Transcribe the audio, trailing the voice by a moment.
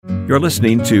You're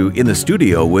listening to In the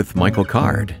Studio with Michael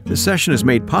Card. This session is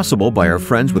made possible by our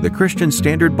friends with the Christian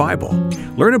Standard Bible.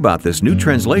 Learn about this new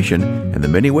translation and the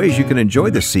many ways you can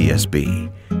enjoy the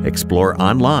CSB. Explore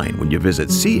online when you visit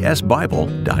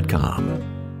csbible.com.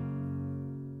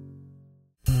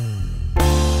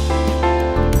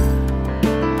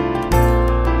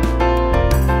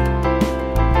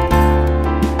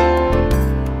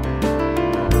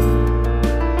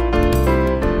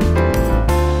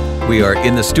 We are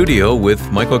in the studio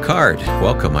with Michael Card.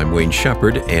 Welcome, I'm Wayne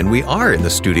Shepherd, and we are in the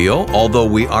studio, although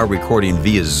we are recording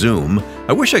via Zoom.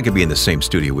 I wish I could be in the same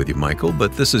studio with you, Michael,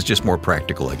 but this is just more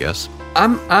practical, I guess.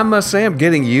 I must say I'm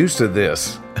getting used to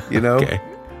this, you know? Okay.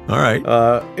 All right.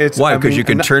 Why? Because you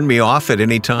can turn me off at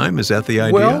any time? Is that the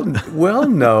idea? Well,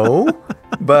 no,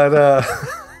 but...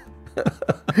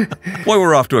 Boy,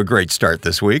 we're off to a great start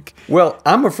this week. Well,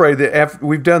 I'm afraid that after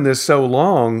we've done this so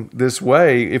long this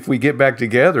way, if we get back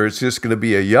together, it's just going to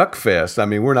be a yuck fest. I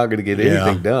mean, we're not going to get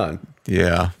anything done.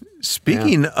 Yeah.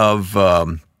 Speaking of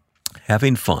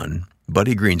having fun,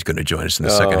 Buddy Green's going to join us in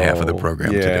the second half of the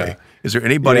program today. Is there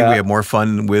anybody we have more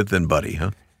fun with than Buddy,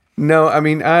 huh? No, I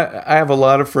mean, I have a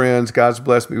lot of friends. God's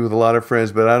blessed me with a lot of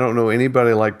friends, but I don't know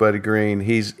anybody like Buddy Green.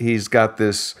 He's got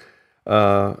this...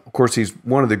 of course, he's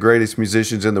one of the greatest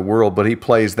musicians in the world, but he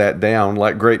plays that down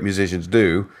like great musicians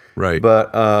do. Right.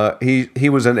 But he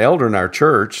was an elder in our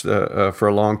church for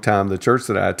a long time, the church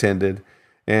that I attended.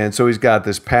 And so he's got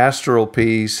this pastoral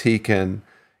piece. He can,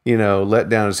 let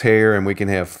down his hair and we can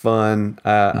have fun.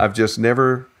 I've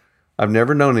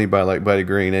never known anybody like Buddy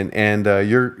Green. And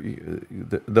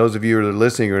those of you that are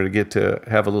listening are going to get to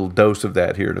have a little dose of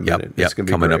that here in a minute. It's going to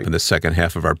be coming great. up in the second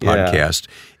half of our podcast.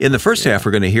 In the first half,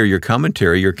 we're going to hear your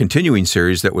commentary, your continuing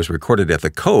series that was recorded at the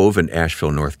Cove in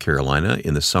Asheville, North Carolina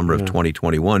in the summer of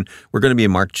 2021. We're going to be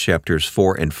in Mark chapters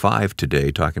 4 and 5 today,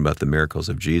 talking about the miracles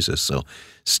of Jesus. So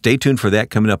stay tuned for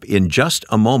that coming up in just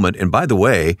a moment. And by the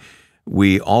way,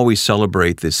 we always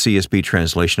celebrate the CSB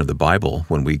translation of the Bible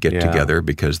when we get together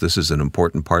because this is an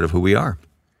important part of who we are.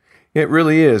 It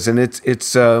really is, and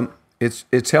it's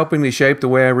helping me shape the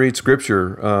way I read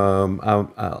Scripture.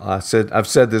 I've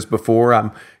said this before.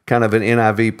 I'm kind of an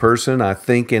NIV person. I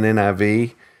think in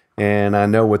NIV, and I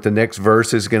know what the next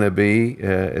verse is going to be,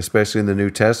 especially in the New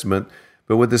Testament.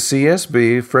 But with the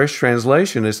CSB, Fresh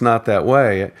Translation, it's not that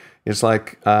way. It's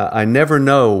like I never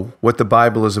know what the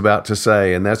Bible is about to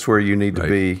say, and that's where you need to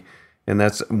be. And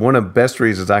that's one of the best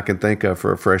reasons I can think of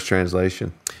for a fresh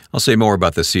translation. I'll say more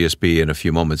about the CSB in a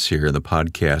few moments here in the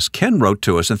podcast. Ken wrote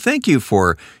to us, and thank you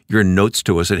for your notes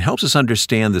to us. It helps us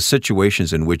understand the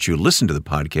situations in which you listen to the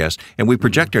podcast, and we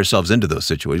project ourselves into those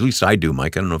situations. At least I do,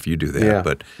 Mike. I don't know if you do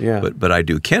that, but I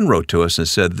do. Ken wrote to us and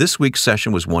said, this week's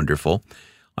session was wonderful.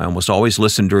 I almost always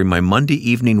listen during my Monday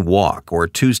evening walk or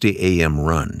Tuesday a.m.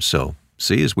 run. So,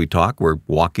 see, as we talk, we're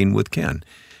walking with Ken.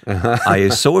 I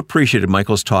so appreciated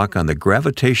Michael's talk on the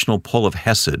gravitational pull of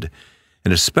Hesed,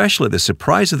 and especially the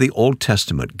surprise of the Old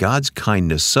Testament, God's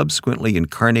kindness subsequently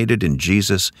incarnated in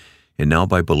Jesus, and now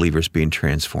by believers being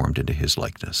transformed into His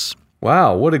likeness.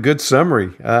 Wow, what a good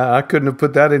summary. I couldn't have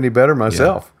put that any better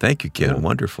myself. Yeah. Thank you, Ken.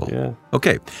 Wonderful. Yeah.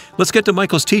 Okay, let's get to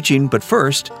Michael's teaching, but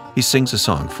first, he sings a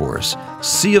song for us,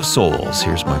 Sea of Souls.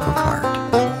 Here's Michael Card.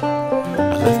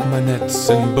 I left my nets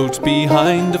and boats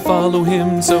behind to follow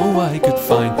Him so I could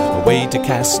find a way to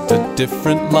cast a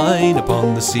different line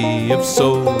upon the sea of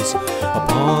souls,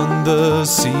 upon the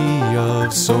sea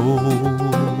of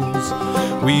souls.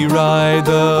 We ride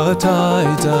the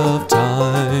tides of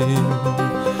time,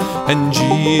 and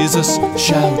Jesus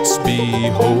shouts,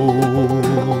 behold,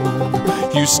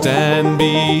 you stand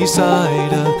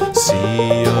beside a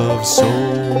sea of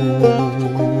souls.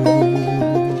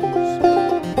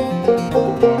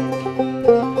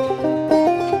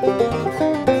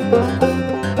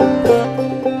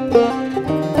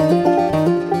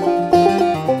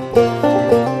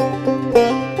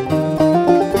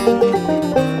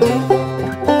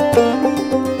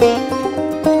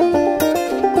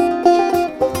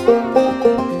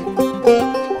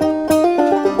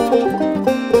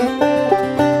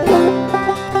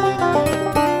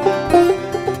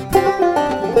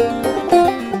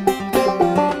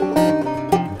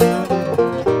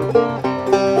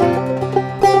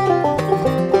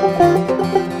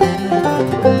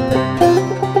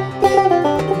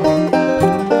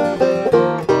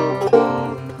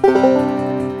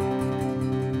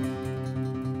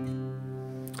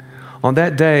 On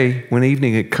that day, when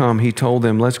evening had come, he told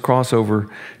them, let's cross over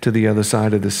to the other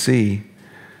side of the sea.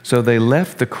 So they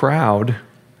left the crowd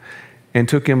and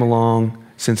took him along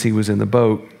since he was in the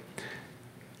boat.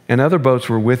 And other boats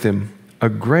were with him. A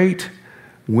great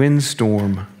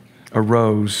windstorm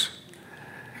arose,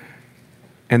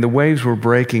 and the waves were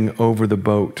breaking over the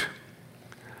boat.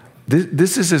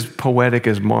 This is as poetic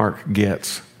as Mark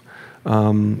gets.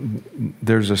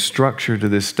 There's a structure to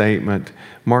this statement.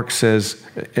 Mark says,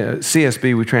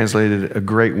 CSB, we translated a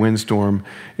great windstorm.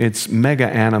 It's mega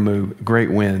animu, great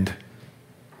wind.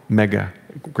 Mega,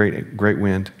 great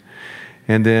wind.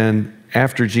 And then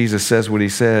after Jesus says what he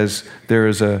says, there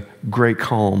is a great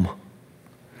calm.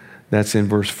 That's in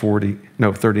verse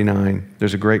 39.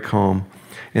 There's a great calm.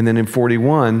 And then in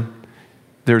 41,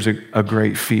 there's a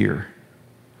great fear.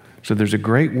 So there's a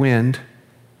great wind,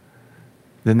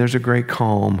 then there's a great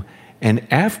calm, and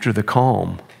after the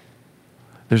calm,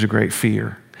 there's a great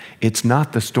fear. It's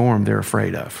not the storm they're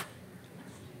afraid of,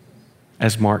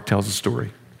 as Mark tells the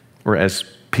story, or as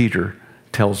Peter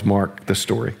tells Mark the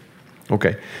story.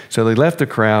 Okay, so they left the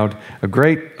crowd.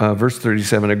 Verse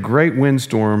 37, a great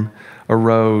windstorm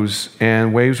arose,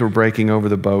 and waves were breaking over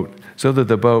the boat, so that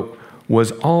the boat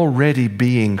was already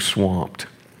being swamped.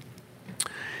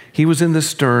 He was in the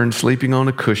stern, sleeping on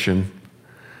a cushion.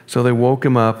 So they woke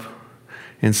him up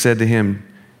and said to him,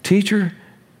 "Teacher,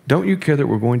 don't you care that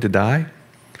we're going to die?"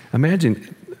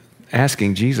 Imagine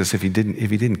asking Jesus if he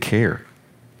didn't care.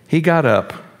 He got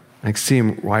up. I can see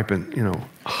him wiping,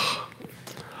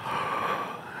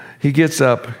 He gets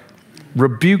up,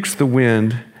 rebukes the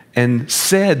wind, and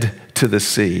said to the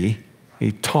sea,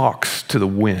 he talks to the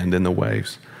wind and the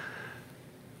waves,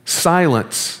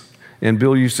 "Silence." And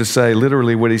Bill used to say,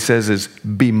 literally what he says is,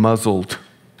 "Be muzzled.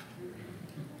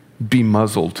 Be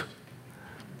muzzled.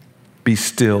 Be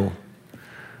still."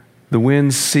 The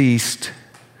wind ceased,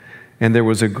 and there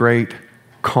was a great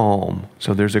calm.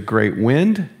 So there's a great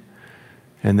wind,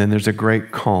 and then there's a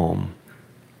great calm.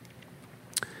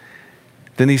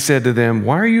 Then he said to them,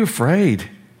 "Why are you afraid?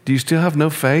 Do you still have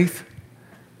no faith?"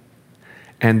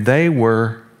 And they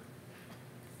were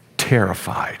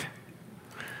terrified.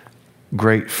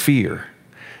 Great fear.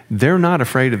 They're not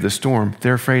afraid of the storm.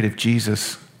 They're afraid of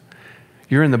Jesus.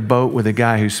 You're in the boat with a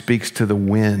guy who speaks to the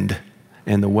wind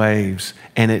and the waves,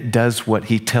 and it does what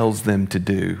he tells them to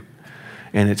do,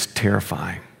 and it's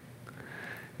terrifying.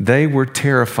 They were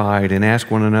terrified and asked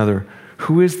one another,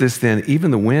 "Who is this then?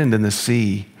 Even the wind and the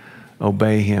sea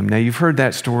obey him." Now, you've heard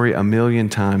that story a million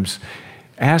times.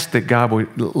 Ask that God will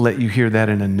let you hear that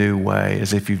in a new way,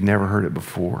 as if you've never heard it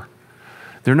before.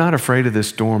 They're not afraid of this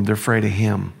storm. They're afraid of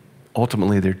him.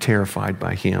 Ultimately, they're terrified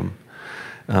by him.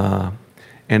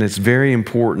 And it's very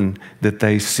important that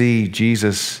they see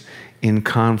Jesus in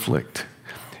conflict.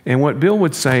 And what Bill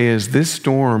would say is this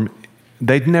storm,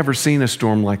 they'd never seen a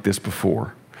storm like this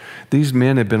before. These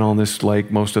men have been on this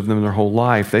lake, most of them their whole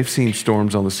life. They've seen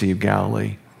storms on the Sea of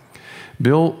Galilee.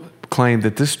 Bill claimed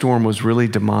that this storm was really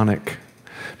demonic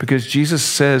because Jesus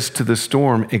says to the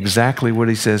storm exactly what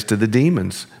he says to the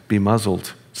demons: be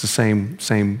muzzled. It's the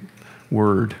same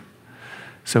word.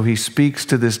 So he speaks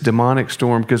to this demonic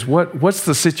storm because what's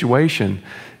the situation?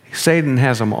 Satan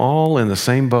has them all in the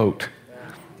same boat.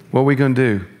 What are we going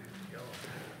to do?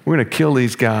 We're going to kill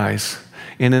these guys.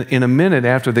 In a minute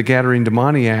after the Gadarene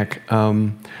demoniac, there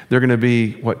are going to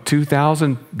be,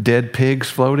 2,000 dead pigs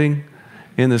floating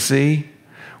in the sea?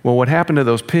 Well, what happened to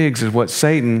those pigs is what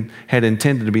Satan had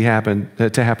intended to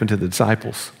happen to the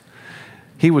disciples.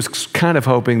 He was kind of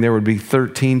hoping there would be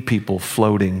 13 people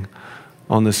floating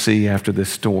on the sea after this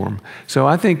storm. So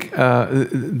I think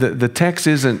the text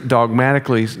isn't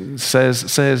dogmatically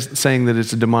saying that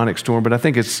it's a demonic storm, but I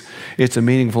think it's a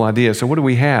meaningful idea. So what do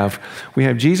we have? We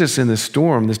have Jesus in this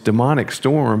storm, this demonic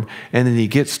storm, and then he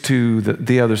gets to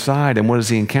the other side, and what does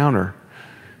he encounter?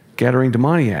 Gadarene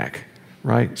demoniac,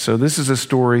 right? So this is a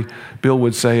story, Bill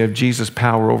would say, of Jesus'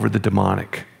 power over the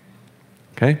demonic.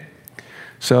 Okay?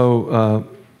 So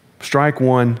strike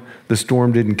one, the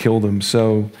storm didn't kill them.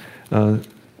 So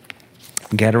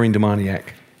Gadarene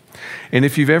demoniac. And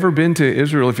if you've ever been to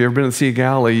Israel, if you've ever been to the Sea of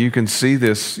Galilee, you can see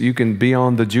this. You can be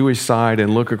on the Jewish side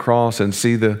and look across and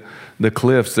see the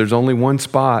cliffs. There's only one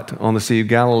spot on the Sea of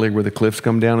Galilee where the cliffs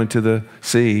come down into the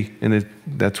sea, and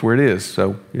that's where it is.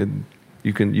 So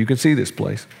you can see this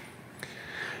place.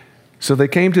 So they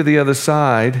came to the other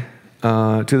side,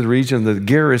 to the region of the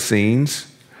Gerasenes,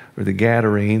 or the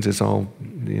Gadarenes. It's all,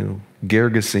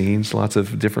 Gergesenes, lots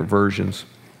of different versions.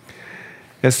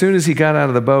 As soon as he got out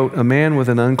of the boat, a man with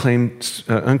an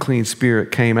unclean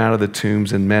spirit came out of the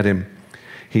tombs and met him.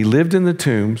 He lived in the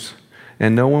tombs,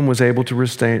 and no one was able to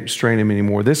restrain him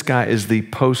anymore. This guy is the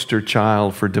poster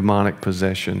child for demonic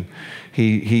possession.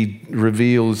 He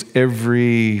reveals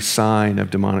every sign of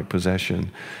demonic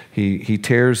possession. He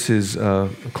tears his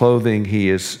clothing. He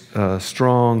is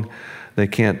strong. They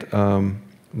can't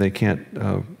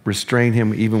restrain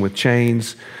him even with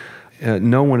chains.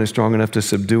 no one is strong enough to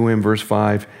subdue him. Verse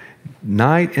 5,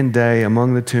 night and day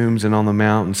among the tombs and on the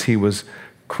mountains, he was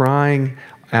crying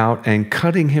out and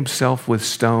cutting himself with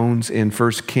stones. In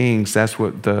 1 Kings, that's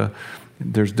what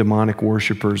there's demonic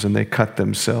worshipers, and they cut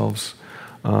themselves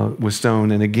with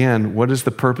stone. And again, what is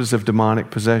the purpose of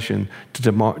demonic possession?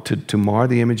 To mar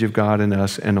the image of God in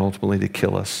us and ultimately to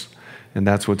kill us. And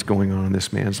that's what's going on in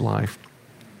this man's life.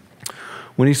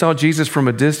 When he saw Jesus from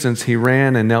a distance, he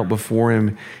ran and knelt before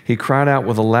him. He cried out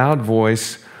with a loud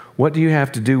voice, "What do you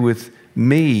have to do with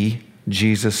me,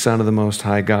 Jesus, Son of the Most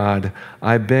High God?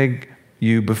 I beg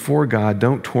you before God,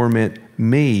 don't torment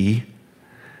me."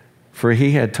 For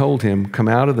he had told him, "Come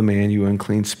out of the man, you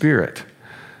unclean spirit."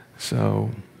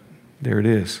 So there it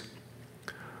is.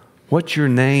 "What's your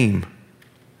name?"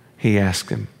 he asked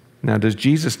him. Now, does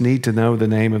Jesus need to know the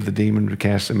name of the demon to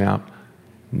cast him out?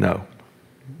 No.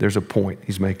 There's a point.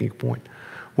 He's making a point.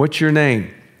 "What's your name?"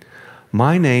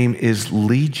 "My name is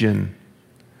Legion,"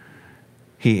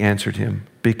 he answered him,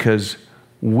 "because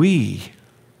we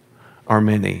are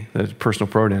many." The personal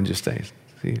pronoun just stays.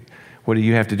 See, what do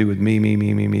you have to do with me,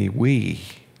 we?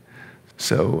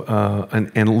 So,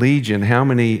 and Legion, how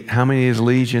many is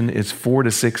Legion? It's 4,000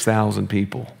 to 6,000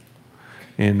 people.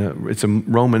 And it's a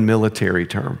Roman military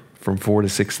term, from 4,000 to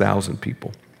 6,000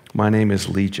 people. "My name is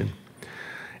Legion."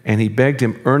 And he begged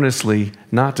him earnestly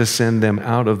not to send them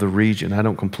out of the region. I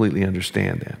don't completely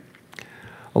understand that.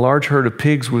 A large herd of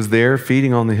pigs was there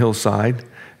feeding on the hillside.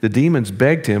 The demons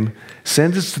begged him,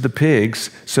 "Send us to the pigs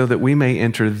so that we may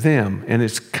enter them." And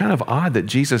it's kind of odd that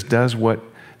Jesus does what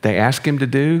they ask him to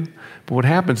do, but what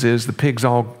happens is the pigs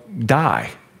all die.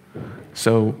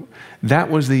 So that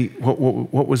was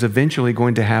what was eventually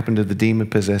going to happen to the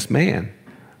demon-possessed man,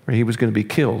 where he was going to be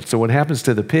killed. So what happens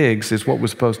to the pigs is what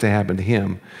was supposed to happen to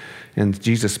him. And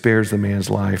Jesus spares the man's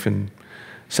life and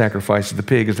sacrifices the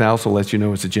pig. It also lets you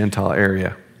know it's a Gentile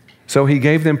area. So he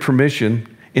gave them permission.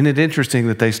 Isn't it interesting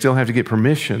that they still have to get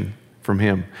permission from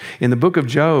him? In the book of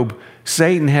Job,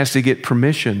 Satan has to get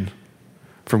permission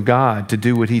from God to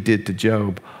do what he did to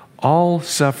Job. All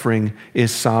suffering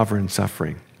is sovereign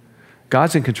suffering.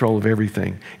 God's in control of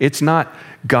everything. It's not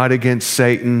God against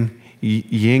Satan,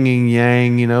 yin and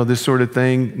yang, this sort of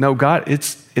thing. No, God,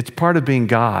 it's part of being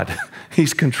God.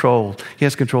 He's controlled. He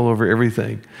has control over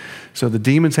everything. So the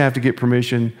demons have to get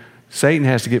permission. Satan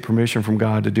has to get permission from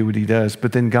God to do what he does.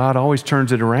 But then God always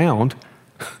turns it around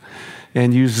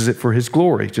and uses it for his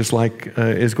glory, just like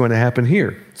is going to happen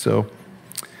here. So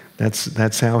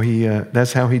that's how he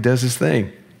does his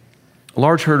thing. A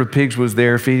large herd of pigs was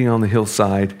there feeding on the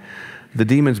hillside. The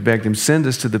demons begged him, "Send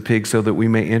us to the pigs so that we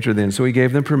may enter them." So he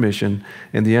gave them permission,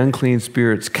 and the unclean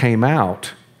spirits came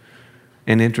out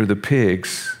and entered the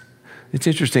pigs. It's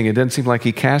interesting. It doesn't seem like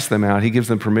he cast them out. He gives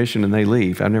them permission and they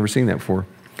leave. I've never seen that before.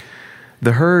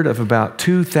 The herd of about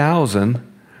 2,000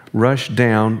 rushed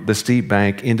down the steep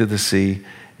bank into the sea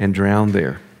and drowned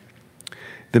there.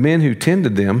 The men who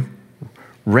tended them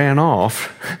ran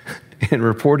off and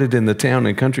reported in the town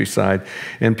and countryside,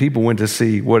 and people went to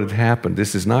see what had happened.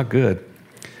 This is not good.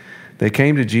 They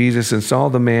came to Jesus and saw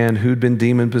the man who'd been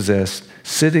demon-possessed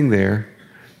sitting there,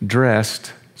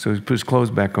 dressed. So he put his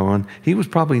clothes back on. He was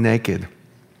probably naked.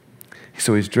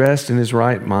 So he's dressed in his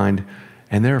right mind,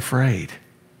 and they're afraid.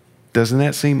 Doesn't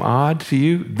that seem odd to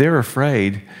you? They're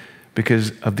afraid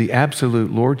because of the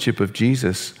absolute lordship of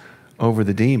Jesus over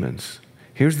the demons.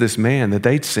 Here's this man that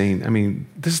they'd seen. I mean,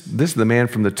 this is the man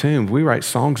from the tomb. We write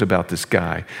songs about this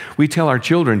guy. We tell our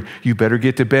children, "You better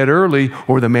get to bed early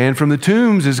or the man from the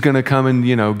tombs is going to come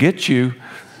and, get you."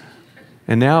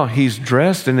 And now he's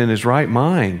dressed and in his right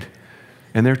mind.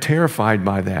 And they're terrified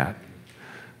by that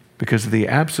because of the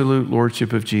absolute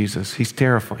lordship of Jesus. He's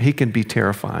terrifying. He can be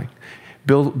terrifying.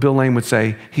 Bill Lane would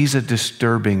say, he's a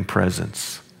disturbing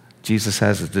presence. Jesus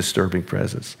has a disturbing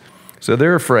presence. So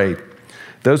they're afraid.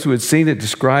 Those who had seen it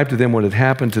described to them what had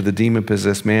happened to the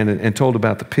demon-possessed man and told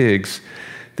about the pigs.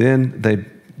 Then they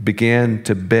began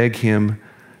to beg him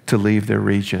to leave their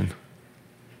region.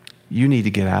 You need to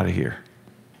get out of here.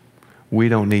 We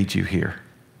don't need you here.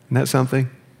 Isn't that something?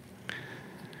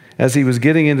 As he was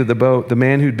getting into the boat, the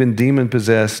man who'd been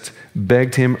demon-possessed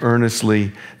begged him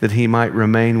earnestly that he might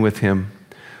remain with him.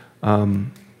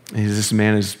 This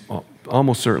man is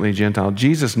almost certainly a Gentile.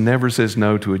 Jesus never says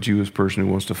no to a Jewish person who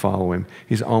wants to follow him.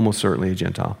 He's almost certainly a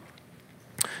Gentile.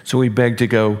 So he begged to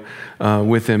go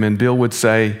with him. And Bill would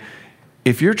say,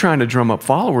 if you're trying to drum up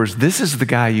followers, this is the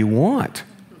guy you want,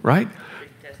 right?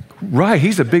 Right,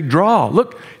 he's a big draw.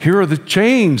 Look, here are the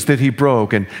chains that he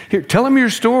broke, and here, tell him your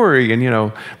story,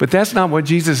 and But that's not what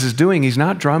Jesus is doing. He's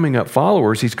not drumming up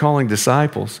followers. He's calling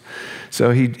disciples. So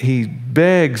he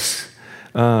begs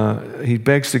He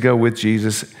begs to go with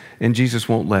Jesus, and Jesus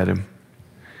won't let him.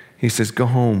 He says, go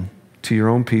home to your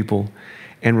own people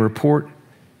and report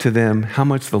to them how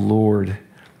much the Lord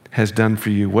has done for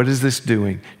you. What is this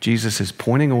doing? Jesus is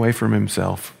pointing away from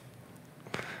himself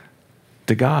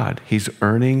to God. He's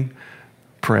earning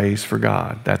praise for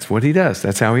God. That's what he does.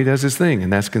 That's how he does his thing,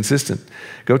 and that's consistent.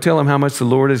 Go tell him how much the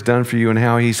Lord has done for you and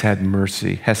how he's had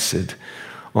mercy, hesed,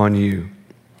 on you.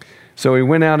 So he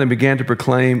went out and began to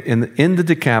proclaim in the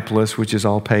Decapolis, which is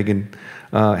all pagan,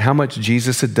 how much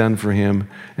Jesus had done for him,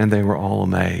 and they were all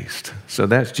amazed. So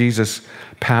that's Jesus'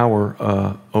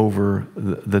 power over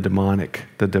the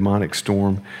demonic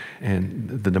storm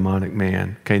and the demonic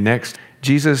man. Okay, next,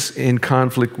 Jesus in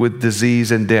conflict with disease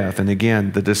and death. And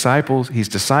again, the disciples, he's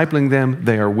discipling them.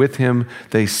 They are with him.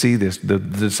 They see this. The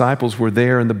disciples were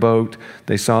there in the boat.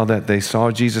 They saw that. They saw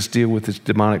Jesus deal with this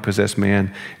demonic possessed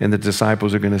man, and the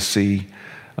disciples are going to see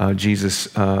Jesus'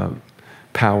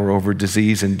 power over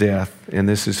disease and death. And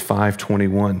this is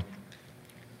 5:21.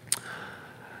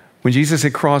 When Jesus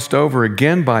had crossed over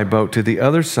again by boat to the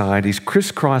other side, he's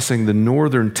crisscrossing the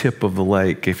northern tip of the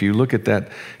lake. If you look at that,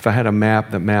 if I had a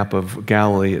map, the map of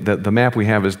Galilee, the map we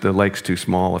have is the lake's too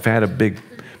small. If I had a big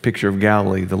picture of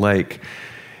Galilee, the lake,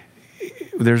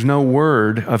 there's no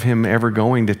word of him ever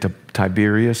going to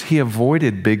Tiberias. He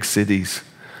avoided big cities.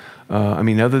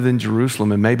 Other than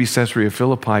Jerusalem and maybe Caesarea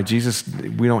Philippi, Jesus,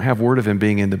 we don't have word of him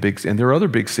being in the big, and there are other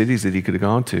big cities that he could have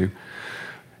gone to.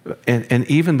 And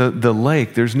even the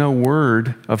lake, there's no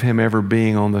word of him ever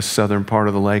being on the southern part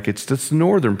of the lake. It's just the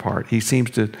northern part. He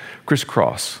seems to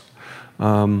crisscross.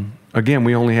 Again,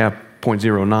 we only have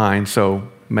 0.09, so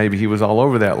maybe he was all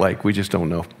over that lake. We just don't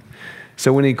know.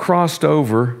 So when he crossed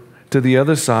over to the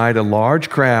other side, a large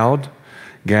crowd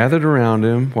gathered around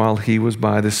him while he was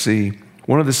by the sea.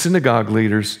 One of the synagogue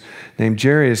leaders named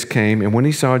Jairus came, and when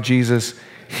he saw Jesus,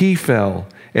 he fell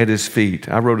at his feet.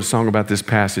 I wrote a song about this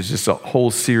passage, just a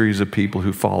whole series of people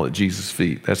who fall at Jesus'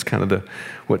 feet. That's kind of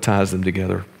what ties them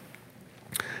together.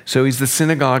 So he's the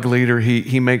synagogue leader.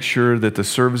 He makes sure that the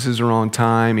services are on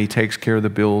time. He takes care of the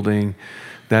building.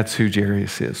 That's who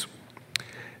Jairus is.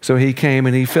 So he came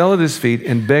and he fell at his feet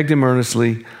and begged him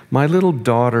earnestly, my little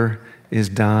daughter is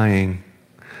dying.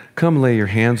 Come lay your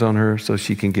hands on her so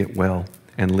she can get well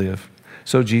and live.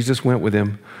 So Jesus went with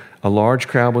him. A large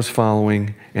crowd was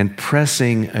following and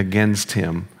pressing against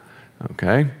him.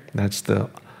 Okay? It's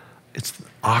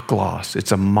aklos.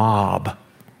 It's a mob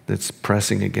that's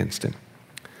pressing against him.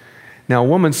 Now, a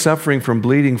woman suffering from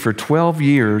bleeding for 12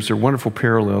 years are wonderful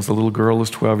parallels. The little girl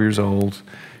is 12 years old.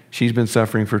 She's been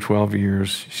suffering for 12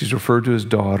 years. She's referred to as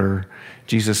daughter.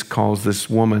 Jesus calls this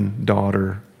woman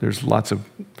daughter. There's lots of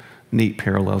neat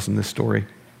parallels in this story.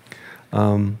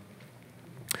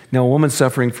 Now, a woman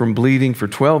suffering from bleeding for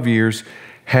 12 years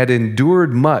had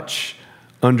endured much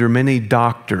under many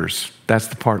doctors. That's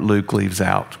the part Luke leaves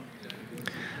out.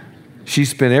 She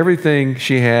spent everything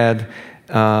she had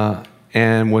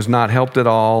and was not helped at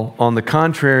all. On the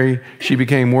contrary, she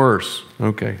became worse.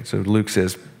 Okay, so Luke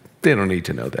says, they don't need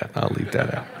to know that. I'll leave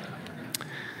that out.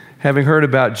 Having heard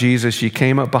about Jesus, she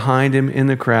came up behind him in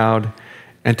the crowd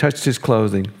and touched his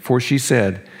clothing, for she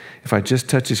said, if I just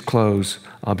touch his clothes,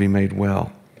 I'll be made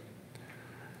well.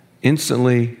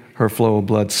 Instantly, her flow of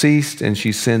blood ceased, and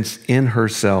she sensed in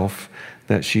herself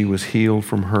that she was healed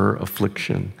from her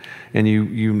affliction. And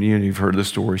you've heard the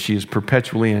story. She is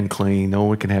perpetually unclean. No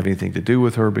one can have anything to do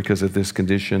with her because of this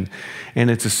condition.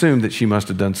 And it's assumed that she must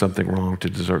have done something wrong to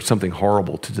deserve, something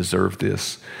horrible to deserve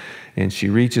this. And she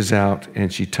reaches out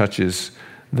and she touches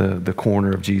the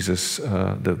corner of Jesus,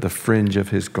 the fringe of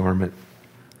his garment.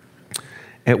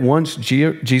 At once,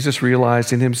 Jesus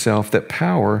realized in himself that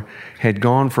power had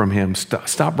gone from him.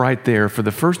 Stop right there. For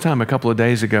the first time a couple of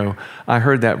days ago, I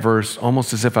heard that verse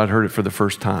almost as if I'd heard it for the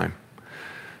first time.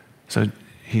 So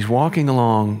he's walking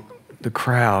along the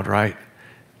crowd, right?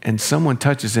 And someone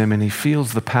touches him and he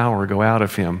feels the power go out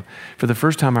of him. For the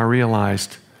first time, I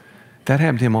realized that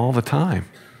happened to him all the time.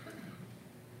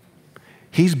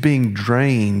 He's being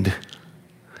drained.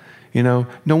 No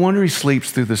wonder he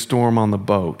sleeps through the storm on the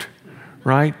boat.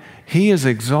 Right? He is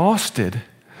exhausted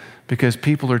because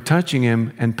people are touching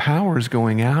him and power is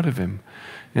going out of him.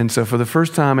 And so for the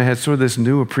first time, I had sort of this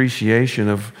new appreciation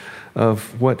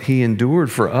of what he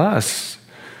endured for us,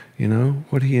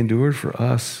 what he endured for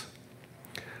us.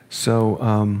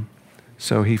 So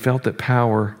he felt that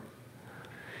power.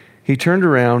 He turned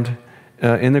around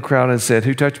in the crowd and said,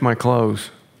 who touched my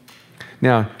clothes?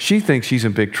 Now, she thinks she's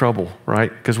in big trouble, right?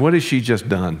 Because what has she just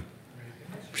done?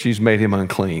 She's made him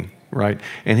unclean. Right?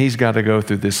 And he's got to go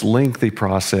through this lengthy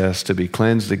process to be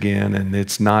cleansed again, and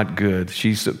it's not good.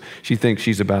 She thinks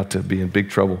she's about to be in big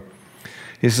trouble.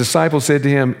 His disciples said to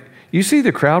him, "You see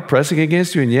the crowd pressing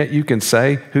against you, and yet you can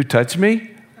say, 'Who touched me?'"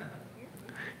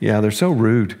 Yeah, they're so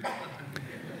rude.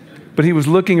 But he was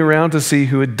looking around to see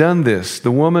who had done this.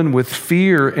 The woman, with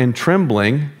fear and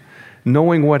trembling,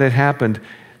 knowing what had happened,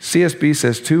 CSB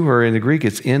says to her, in the Greek,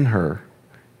 it's in her.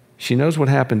 She knows what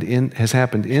has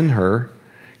happened in her,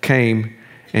 came,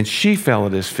 and she fell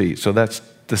at his feet. So that's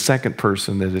the second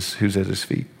person who's at his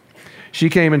feet. She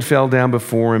came and fell down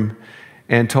before him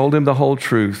and told him the whole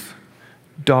truth.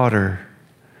 "Daughter,"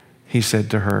 he said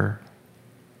to her,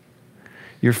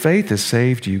 "your faith has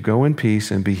saved you. Go in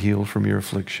peace and be healed from your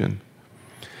affliction."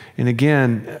 And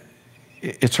again,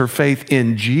 it's her faith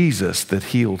in Jesus that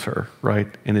healed her, right?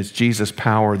 And it's Jesus'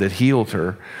 power that healed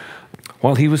her.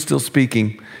 While he was still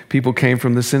speaking, people came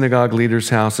from the synagogue leader's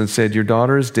house and said, "Your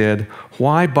daughter is dead.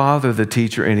 Why bother the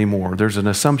teacher anymore?" There's an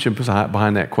assumption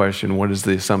behind that question. What is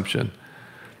the assumption?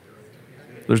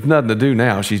 There's nothing to do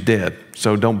now. She's dead.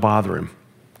 So don't bother him.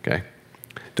 Okay?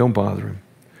 Don't bother him.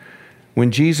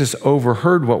 When Jesus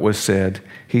overheard what was said,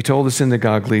 he told the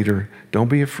synagogue leader, "Don't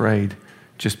be afraid,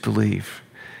 just believe."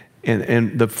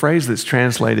 And the phrase that's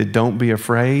translated, "Don't be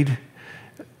afraid,"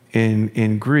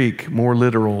 in Greek, more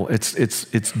literal,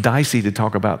 it's dicey to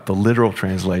talk about the literal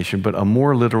translation, but a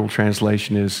more literal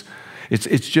translation is,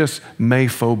 it's just me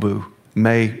phobu.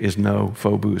 Me is no,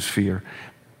 phobu is fear.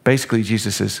 Basically,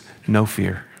 Jesus says, no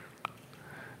fear.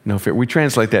 No fear. We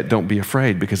translate that, "Don't be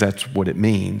afraid," because that's what it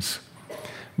means.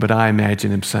 But I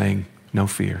imagine him saying, no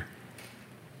fear.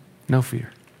 No fear,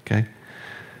 okay?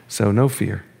 So no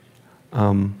fear.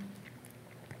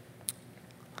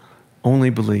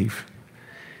 Only believe.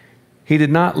 He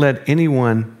did not let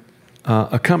anyone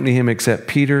accompany him except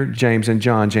Peter, James, and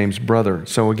John, James' brother.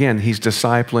 So again, he's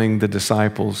discipling the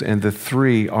disciples, and the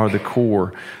three are the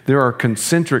core. There are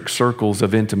concentric circles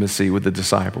of intimacy with the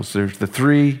disciples. There's the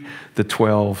 3, the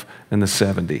 12, and the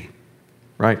 70,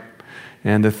 right?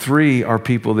 And the 3 are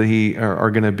people that are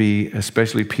going to be,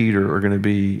 especially Peter, are going to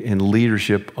be in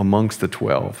leadership amongst the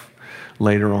 12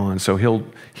 later on. So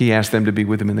he asked them to be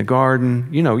with him in the garden.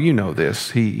 You know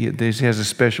this. He has a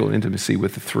special intimacy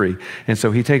with the 3. And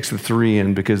so he takes the 3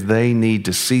 in because they need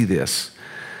to see this.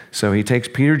 So he takes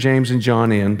Peter, James, and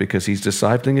John in because he's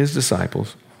discipling his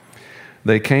disciples.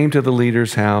 They came to the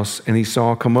leader's house, and he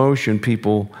saw a commotion,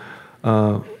 people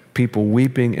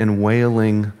weeping and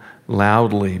wailing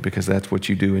loudly, because that's what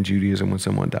you do in Judaism when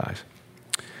someone dies.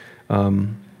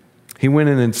 He went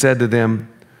in and said to them,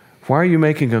 "Why are you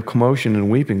making a commotion and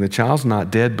weeping? The child's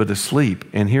not dead, but asleep."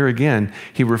 And here again,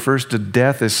 he refers to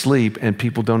death as sleep, and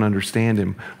people don't understand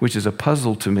him, which is a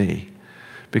puzzle to me,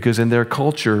 because in their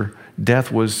culture,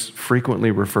 death was frequently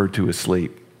referred to as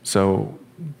sleep. So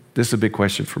this is a big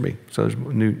question for me. So there's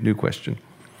a new question.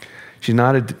 She's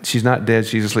not dead,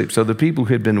 she's asleep. So the people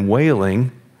who had been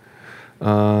wailing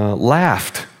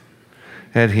laughed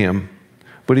at him,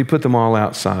 but he put them all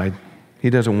outside. He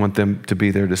doesn't want them to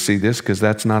be there to see this, because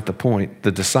that's not the point.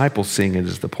 The disciples seeing it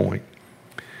is the point.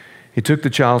 He took the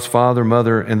child's father,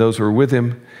 mother, and those who were with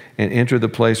him and entered the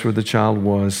place where the child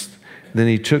was. Then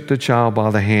he took the child by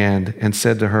the hand and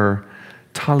said to her,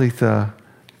 "Talitha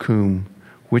cum,"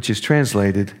 which is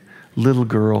translated, "Little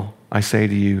girl, I say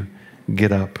to you,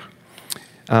 get up."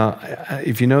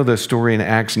 If you know the story in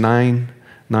Acts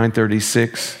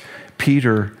 9:36,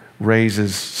 Peter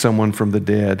raises someone from the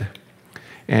dead.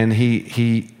 And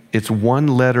it's one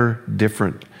letter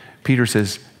different. Peter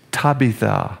says,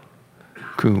 "Tabitha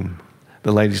cum."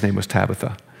 The lady's name was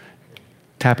Tabitha.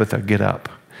 Tabitha, get up.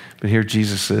 But here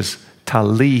Jesus says,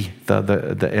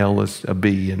 Talitha, the L is a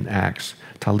B in Acts.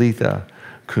 Talitha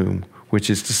cum, which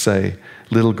is to say,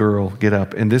 little girl, get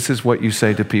up. And this is what you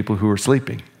say to people who are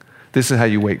sleeping. This is how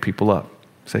you wake people up.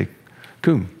 Say,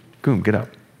 cum, get up,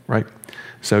 right?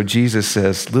 So Jesus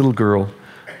says, little girl,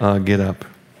 get up.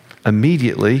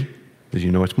 Immediately, as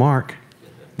you know, it's Mark.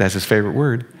 That's his favorite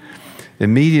word.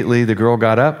 Immediately, the girl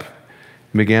got up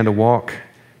and began to walk.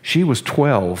 She was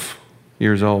 12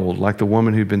 years old, like the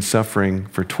woman who'd been suffering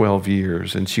for 12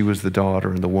 years, and she was the daughter,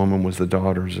 and the woman was the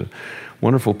daughter. It's a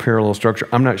wonderful parallel structure.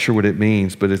 I'm not sure what it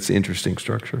means, but it's an interesting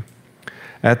structure.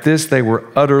 At this, they were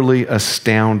utterly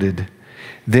astounded.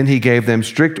 Then he gave them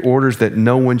strict orders that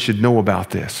no one should know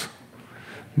about this.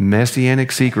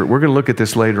 Messianic secret. We're going to look at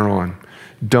this later on.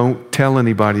 Don't tell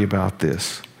anybody about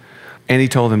this. And he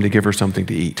told them to give her something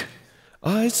to eat.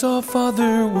 I saw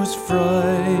Father was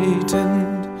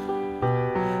frightened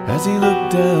as he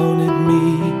looked down at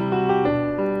me.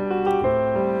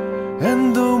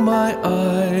 And though my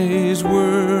eyes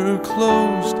were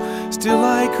closed, still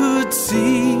I could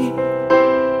see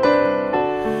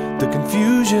the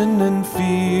confusion and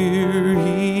fear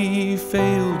he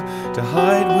failed to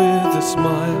hide with a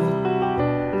smile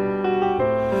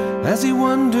as he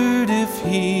wondered if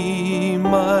he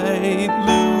might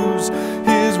lose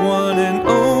his one and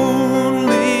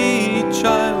only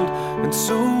child. And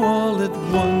so all at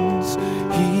once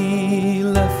he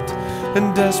left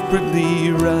and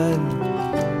desperately ran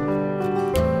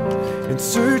in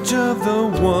search of the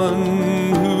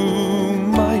one who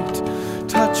might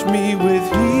touch me with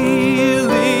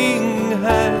healing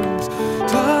hands.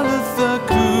 Talitha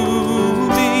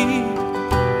Kumi,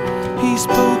 he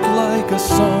spoke like a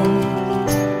song,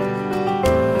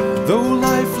 though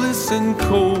lifeless and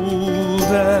cold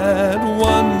at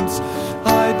once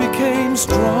I became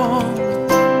strong.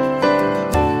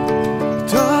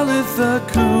 Talitha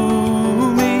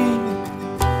Kumi,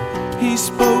 he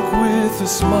spoke with a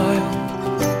smile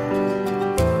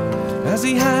as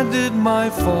he handed my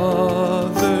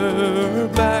father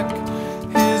back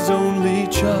his only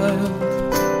child.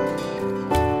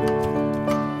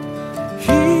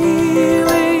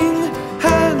 Healing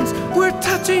hands were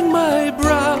touching my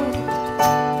brow.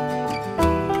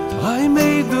 I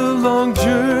made the long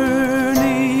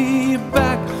journey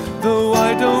back, though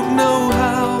I don't know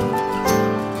how.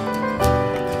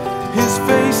 His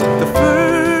face, the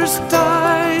first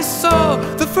I saw,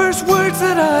 the first words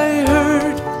that I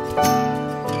heard,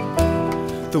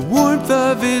 the warmth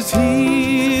of his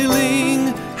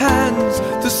healing hands,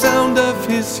 the sound of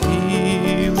his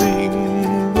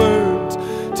healing words.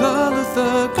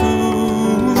 Talitha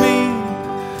Kumi,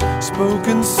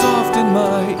 spoken soft in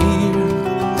my ear,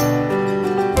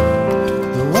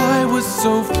 though I was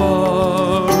so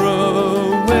far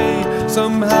away,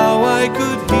 somehow I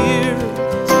could hear.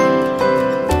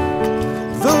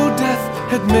 Though death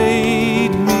had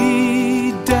made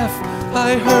me deaf,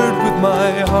 I heard with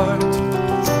my heart,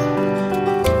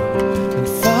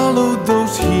 followed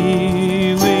those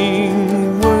healing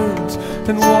words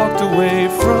and walked away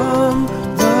from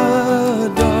the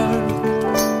dark.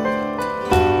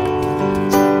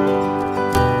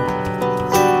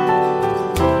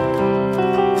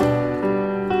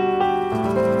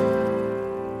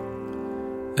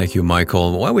 Thank you,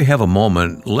 Michael. While we have a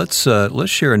moment, let's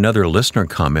share another listener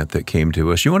comment that came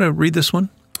to us. You want to read this one?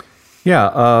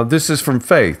 Yeah, this is from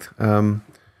Faith.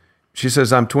 She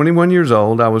says, I'm 21 years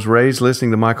old. I was raised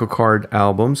listening to Michael Card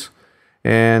albums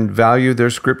and value their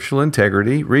scriptural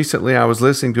integrity. Recently, I was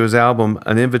listening to his album,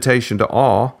 An Invitation to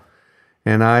Awe,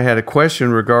 and I had a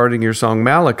question regarding your song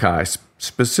Malachi,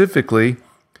 specifically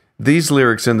these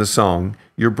lyrics in the song,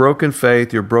 your broken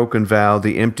faith, your broken vow,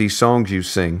 the empty songs you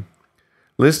sing.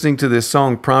 Listening to this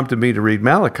song prompted me to read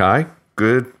Malachi.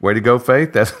 Good way to go,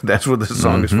 Faith. That's what the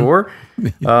song is for,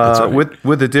 right.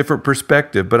 with a different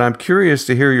perspective. But I'm curious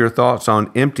to hear your thoughts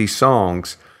on empty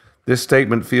songs. This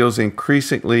statement feels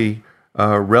increasingly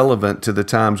relevant to the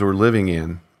times we're living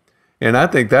in. And I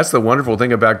think that's the wonderful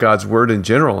thing about God's Word in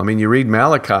general. I mean, you read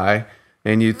Malachi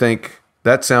and you think,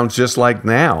 that sounds just like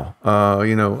now.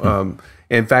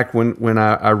 In fact, when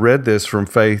I read this from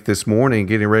Faith this morning,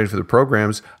 getting ready for the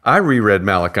programs, I reread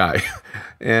Malachi.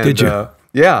 And, did you?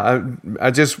 Yeah,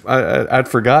 I'd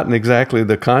forgotten exactly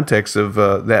the context of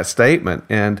that statement,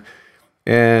 and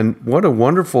what a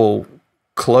wonderful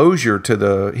closure to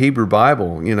the Hebrew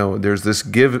Bible. You know, there's this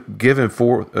give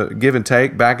and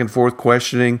take, back and forth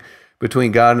questioning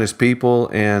between God and His people,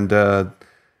 and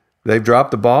they've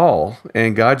dropped the ball,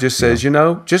 and God just says,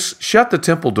 just shut the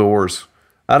temple doors.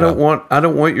 I don't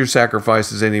want your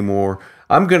sacrifices anymore.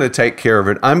 I'm going to take care of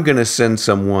it. I'm going to send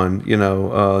someone,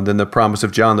 than the promise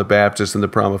of John the Baptist and the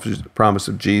promise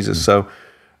of Jesus. So,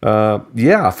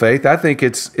 Faith, I think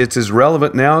it's as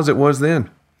relevant now as it was then.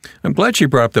 I'm glad you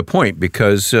brought up the point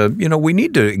because, we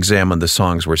need to examine the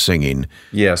songs we're singing.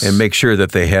 Yes. And make sure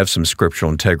that they have some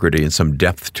scriptural integrity and some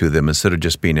depth to them instead of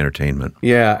just being entertainment.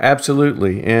 Yeah,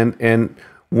 absolutely. And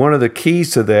one of the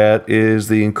keys to that is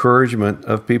the encouragement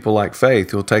of people like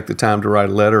Faith who'll take the time to write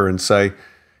a letter and say,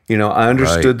 I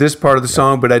understood this part of the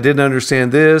song, but I didn't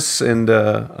understand this. And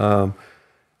I'll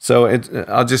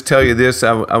just tell you this.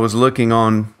 I was looking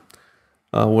on,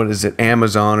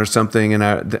 Amazon or something,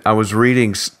 and I was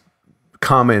reading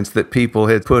comments that people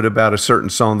had put about a certain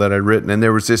song that I'd written. And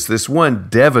there was this one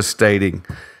devastating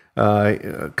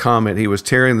comment. He was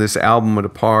tearing this album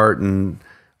apart and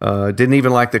didn't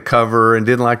even like the cover and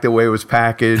didn't like the way it was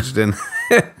packaged. And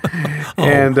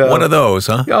one of those,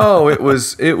 huh? it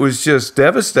was just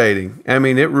devastating. I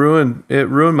mean, it ruined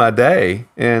my day.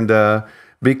 And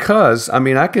because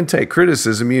I can take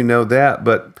criticism, that,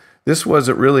 but this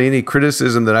wasn't really any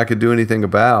criticism that I could do anything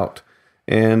about.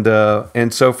 And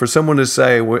so for someone to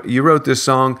say, well, you wrote this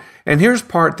song, and here's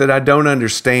part that I don't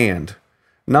understand,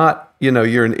 not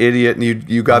you're an idiot and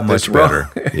you got this much better.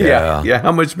 wrong. Yeah.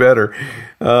 How much better?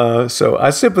 So I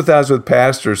sympathize with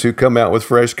pastors who come out with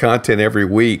fresh content every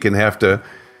week and have to,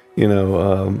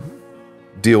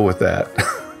 deal with that.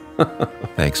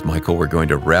 Thanks, Michael. We're going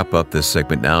to wrap up this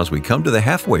segment now as we come to the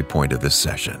halfway point of this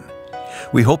session.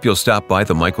 We hope you'll stop by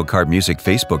the Michael Card Music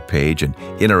Facebook page and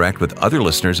interact with other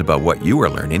listeners about what you are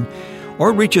learning,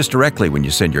 or reach us directly when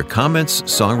you send your comments,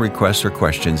 song requests, or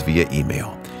questions via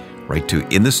email. Write to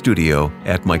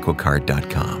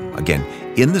inthestudio@michaelcard.com. Again,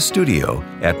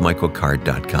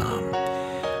 inthestudio@michaelcard.com.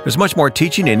 There's much more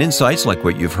teaching and insights like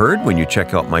what you've heard when you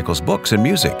check out Michael's books and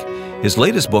music. His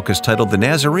latest book is titled The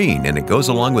Nazarene, and it goes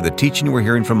along with the teaching we're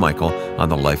hearing from Michael on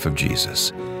the life of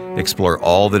Jesus. Explore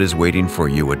all that is waiting for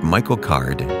you at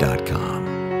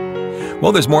michaelcard.com.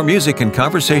 Well, there's more music and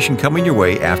conversation coming your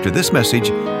way after this message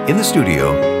in the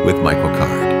studio with Michael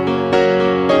Card.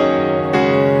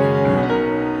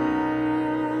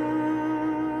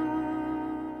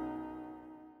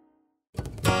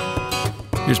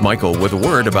 Here's Michael with a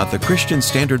word about the Christian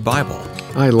Standard Bible.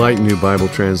 I like new Bible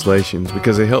translations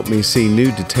because they help me see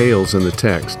new details in the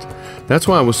text. That's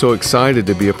why I was so excited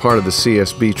to be a part of the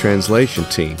CSB translation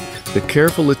team. The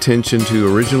careful attention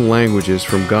to original languages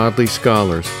from godly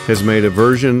scholars has made a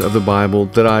version of the Bible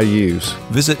that I use.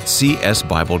 Visit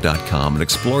csbible.com and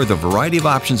explore the variety of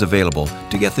options available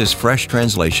to get this fresh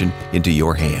translation into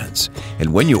your hands.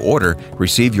 And when you order,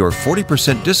 receive your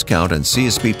 40% discount on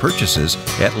CSB purchases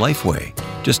at Lifeway.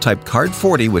 Just type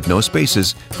CARD40 with no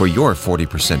spaces for your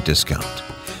 40% discount.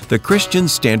 The Christian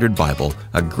Standard Bible,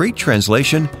 a great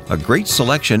translation, a great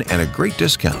selection, and a great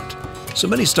discount. So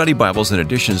many study Bibles and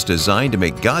editions designed to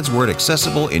make God's Word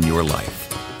accessible in your life.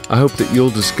 I hope that you'll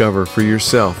discover for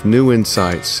yourself new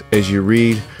insights as you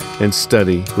read and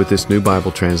study with this new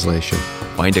Bible translation.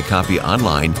 Find a copy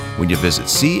online when you visit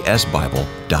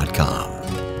csbible.com.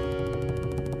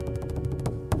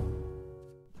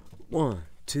 1,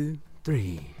 2,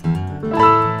 3.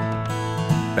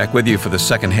 Back with you for the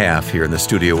second half here in the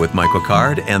studio with Michael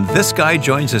Card, and this guy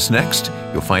joins us next.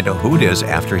 You'll find out who it is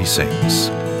after he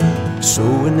sings.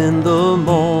 Sowing in the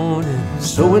morning,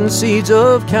 sowing seeds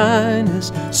of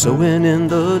kindness, sowing in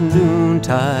the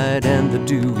noontide and the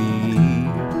dewy eve,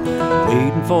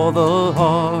 waiting for the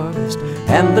harvest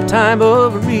and the time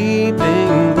of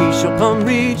reaping. We shall come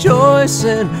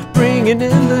rejoicing, bringing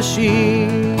in the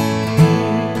sheaves,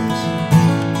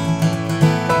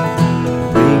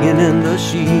 bringing in the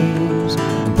sheaves,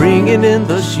 bringing in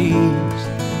the sheaves.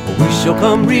 We shall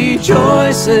come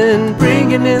rejoicing,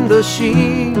 bringing in the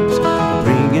sheaves,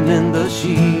 bringing in the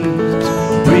sheaves,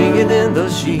 bringing in the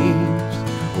sheaves.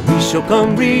 We shall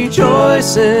come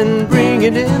rejoicing,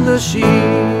 bringing in the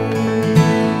sheaves.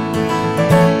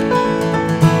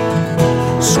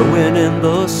 Sowing in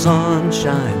the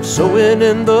sunshine, sowing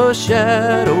in the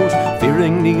shadows,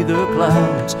 fearing neither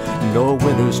clouds nor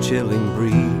winter's chilling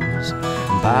breeze.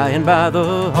 By and by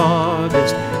the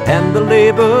harvest and the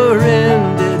labor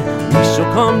ended, we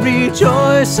shall come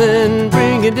rejoicing,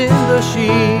 bringing in the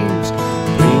sheaves,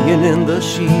 bringing in the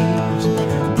sheaves,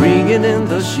 bringing in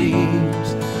the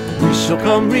sheaves. We shall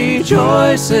come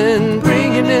rejoicing,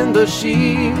 bringing in the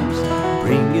sheaves,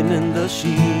 bringing in the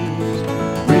sheaves,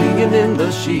 bringing in the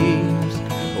sheaves.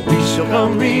 We shall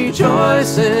come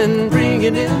rejoicing,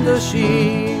 bringing in the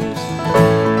sheaves.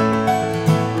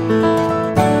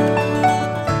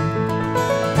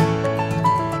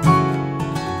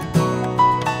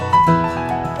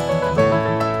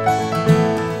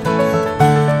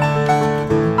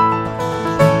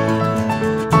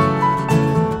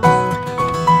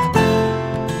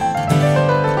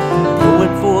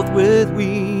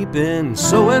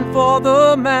 Sowing for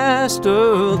the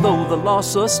Master, though the loss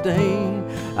sustain,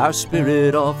 our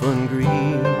spirit often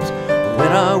grieves.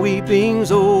 When our weeping's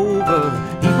over,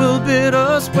 He will bid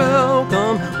us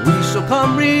welcome. We shall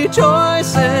come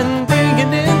rejoicing,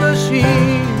 bringing in the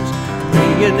sheaves,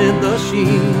 bringing in the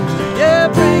sheaves, yeah,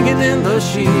 bringing in the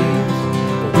sheaves.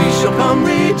 We shall come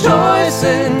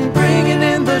rejoicing, bringing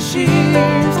in the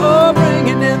sheaves, oh,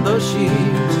 bringing in the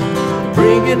sheaves,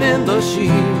 bringing in the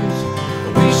sheaves.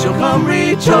 We shall come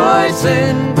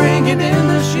rejoicing, bringing in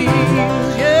the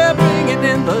sheaves, yeah, bringing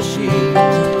in the sheaves,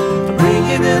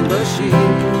 bringing in the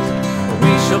sheaves.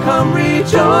 We shall come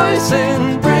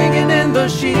rejoicing, bringing in the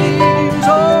sheaves,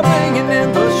 oh, bringing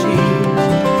in the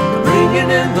sheaves, bringing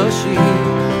in the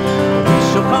sheaves. We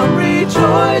shall come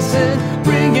rejoicing,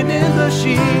 bringing in the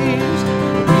sheaves.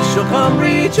 We shall come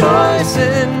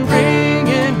rejoicing,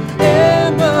 bringing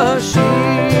in the sheaves.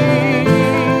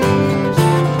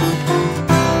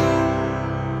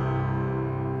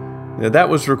 Now, that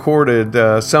was recorded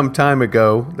some time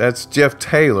ago. That's Jeff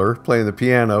Taylor playing the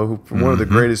piano, one of the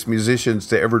greatest musicians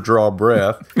to ever draw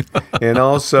breath, and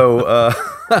also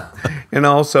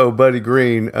Buddy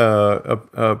Green,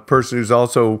 a person who's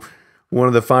also one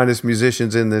of the finest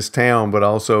musicians in this town, but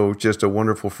also just a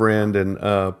wonderful friend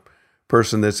and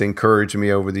person that's encouraged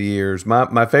me over the years.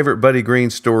 My favorite Buddy Green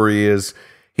story is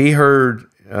he heard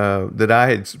that I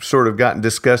had sort of gotten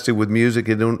disgusted with music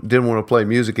and didn't want to play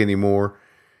music anymore,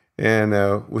 and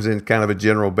was in kind of a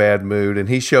general bad mood. And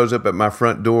he shows up at my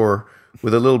front door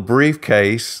with a little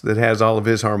briefcase that has all of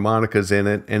his harmonicas in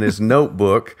it and his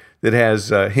notebook that has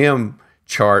hymn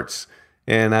charts.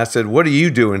 And I said, "What are you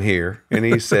doing here?" And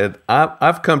he said,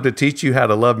 I've come to teach you how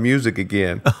to love music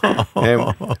again."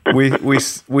 And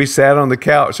we sat on the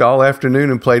couch all afternoon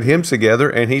and played hymns together,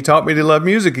 and he taught me to love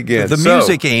music again. The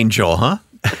music angel, huh?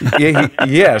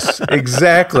 Yes,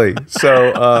 exactly.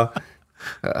 So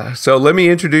let me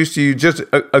introduce to you just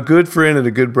a good friend and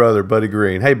a good brother, Buddy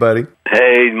Green. Hey, Buddy.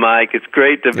 Hey, Mike. It's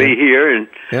great to be here. And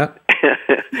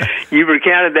you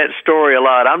recounted that story a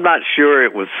lot. I'm not sure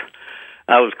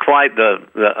I was quite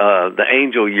the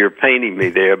angel you're painting me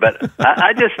there, but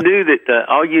I just knew that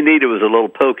all you needed was a little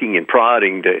poking and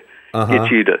prodding to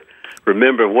get you to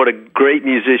remember what a great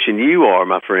musician you are,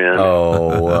 my friend.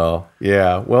 Oh, well,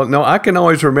 yeah. Well, no, I can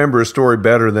always remember a story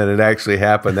better than it actually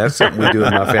happened. That's something we do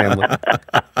in my family.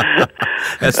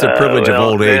 That's the privilege of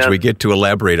old age. We get to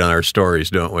elaborate on our stories,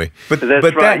 don't we? That's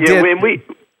right.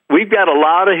 We've got a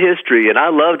lot of history, and I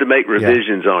love to make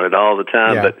revisions on it all the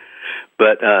time,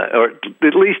 but or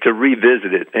at least to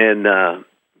revisit it. And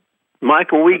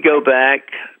Michael, we go back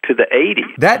to the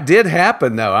 80s. That did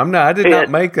happen, though. I did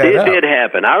not make that up. It did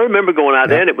happen. I remember going out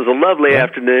there, and it was a lovely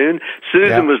afternoon.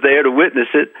 Susan was there to witness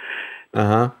it.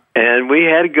 And we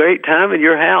had a great time in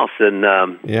your house. And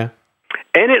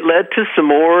and it led to some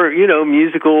more,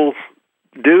 musical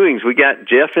doings. We got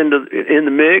Jeff in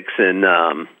the mix,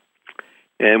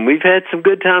 and we've had some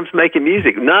good times making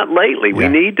music. Not lately. We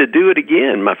need to do it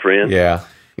again, my friend.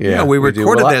 Yeah, we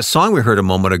recorded that song we heard a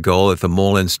moment ago at the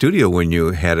Molin studio when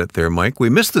you had it there, Mike. We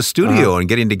missed the studio and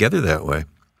getting together that way.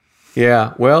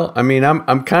 Yeah, well, I mean,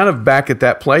 I'm kind of back at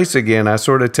that place again. I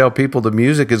sort of tell people the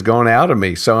music has gone out of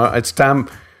me, so it's time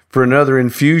for another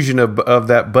infusion of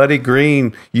that Buddy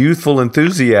Green youthful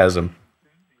enthusiasm.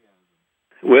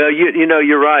 Well,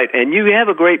 you're right, and you have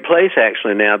a great place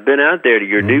actually now. I've been out there to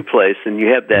your new place, and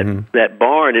you have that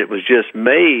barn. It was just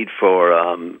made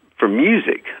for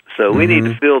music, so we need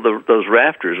to fill those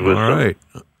rafters with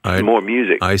some more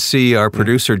music. I see our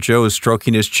producer Joe is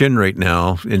stroking his chin right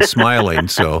now and smiling.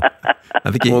 So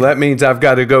I think that means I've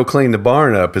got to go clean the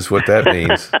barn up. Is what that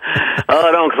means.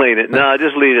 Oh, don't clean it. No,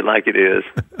 just leave it like it is.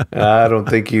 I don't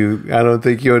think you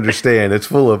understand. It's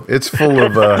full of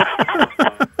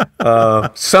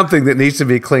something that needs to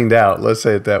be cleaned out. Let's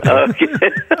say it that way.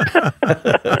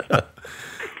 Okay.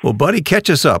 Well, Buddy, catch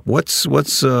us up. What's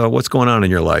going on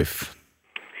in your life?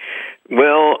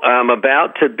 Well, I'm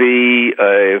about to be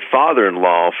a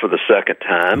father-in-law for the second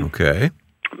time. Okay.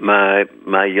 My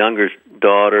younger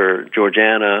daughter,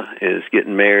 Georgiana, is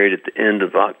getting married at the end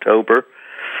of October.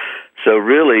 So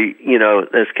really,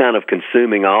 that's kind of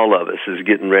consuming all of us, is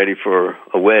getting ready for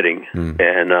a wedding.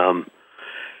 And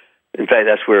in fact,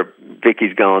 that's where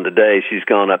Vicky's gone today. She's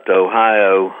gone up to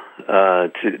Ohio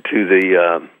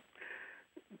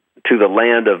to the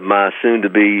land of my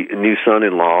soon-to-be new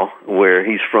son-in-law, where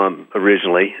he's from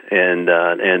originally, and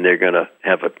they're going to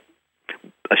have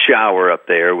a shower up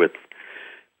there with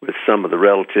some of the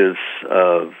relatives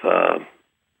of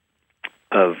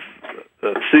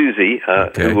Susie,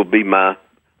 who will be my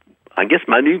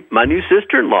new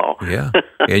sister-in-law. Yeah,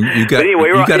 and you got anyway,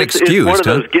 got excused. It's one of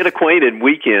those get acquainted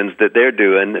weekends that they're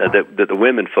doing, that the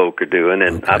women folk are doing,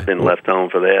 and I've been left home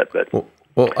for that. But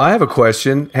well, I have a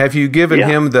question. Have you given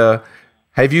him the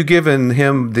who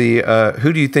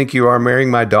do you think you are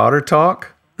marrying my daughter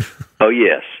talk? Oh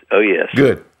yes.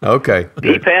 Good. Okay. Good.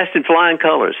 He passed in flying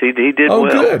colors. He did well. Oh,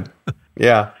 good.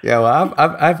 Yeah. Well,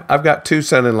 I've got two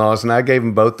son-in-laws, and I gave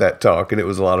them both that talk, and it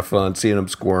was a lot of fun seeing them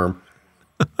squirm.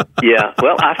 Yeah.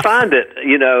 Well, I find that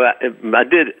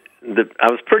I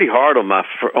was pretty hard on my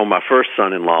first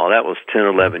son-in-law. That was 10 or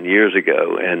 11 years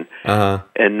ago, and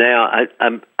now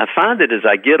I find that as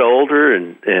I get older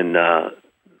and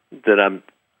that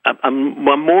I'm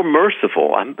more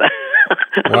merciful.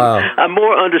 Wow. I'm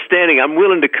more understanding. I'm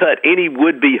willing to cut any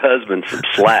would-be husband some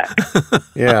slack.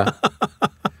 Yeah.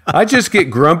 I just get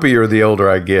grumpier the older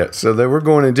I get, so that we're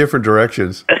going in different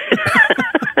directions.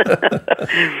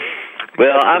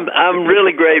 Well, I'm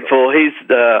really grateful. He's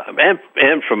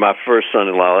and for my first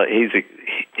son-in-law,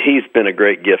 he's been a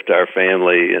great gift to our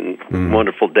family and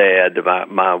wonderful dad to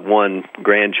my one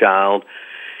grandchild,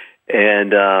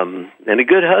 and a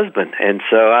good husband. And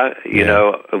so you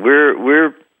know,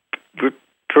 we're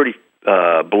pretty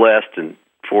blessed and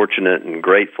fortunate and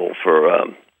grateful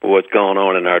for what's going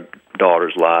on in our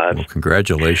daughters' lives. Well,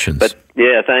 congratulations. But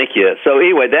yeah, thank you. So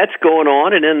anyway, that's going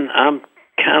on, and then I'm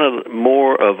kind of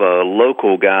more of a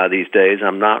local guy these days.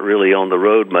 I'm not really on the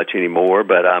road much anymore,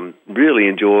 but I'm really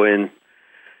enjoying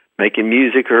making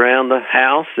music around the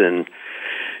house and,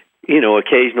 you know,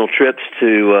 occasional trips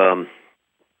to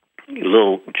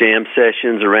little jam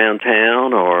sessions around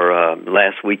town. Or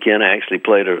last weekend I actually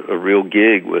played a real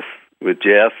gig with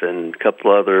Jeff and a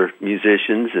couple other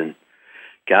musicians, and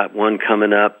got one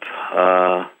coming up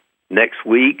next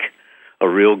week, a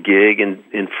real gig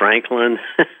in Franklin.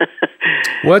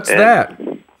 What's that?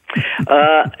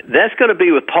 That's going to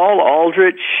be with Paul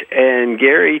Aldrich and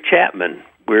Gary Chapman.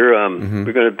 We're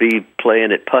going to be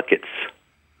playing at Puckett's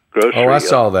Grocery. Oh, I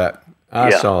saw that. I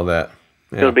saw that. Yeah.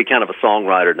 It's going to be kind of a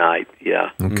songwriter night.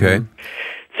 Yeah. Okay.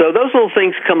 So those little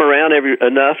things come around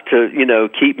enough to, you know,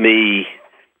 keep me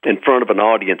in front of an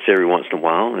audience every once in a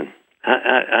while, and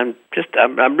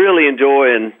I'm really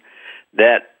enjoying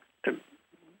that.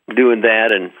 Doing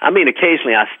that, and I mean,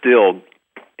 occasionally I still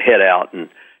head out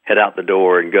the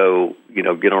door and go, you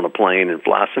know, get on a plane and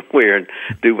fly somewhere and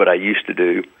do what I used to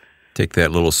do. Take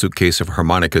that little suitcase of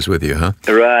harmonicas with you, huh?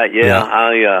 Right. Yeah.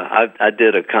 I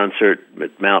did a concert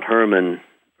at Mount Hermon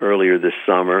earlier this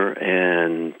summer,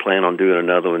 and plan on doing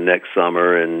another one next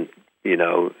summer. And you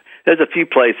know, there's a few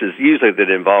places usually that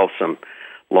involve some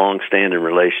long-standing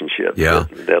relationships. Yeah.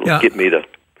 That'll get me to.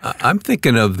 I'm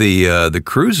thinking of the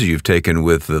cruises you've taken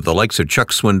with the likes of Chuck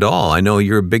Swindoll. I know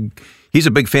he's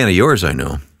a big fan of yours, I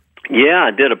know. Yeah, I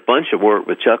did a bunch of work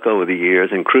with Chuck over the years,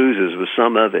 and cruises was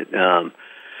some of it.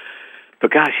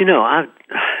 But gosh, you know,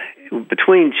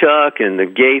 between Chuck and the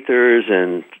Gaithers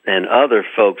and other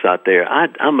folks out there,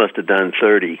 I must have done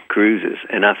 30 cruises,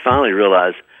 and I finally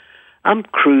realized I'm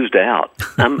cruised out.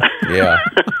 Yeah.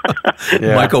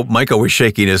 Michael was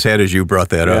shaking his head as you brought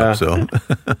that up. So,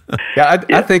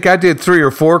 I think I did 3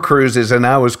 or 4 cruises and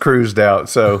I was cruised out.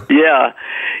 So, yeah.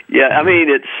 I mean,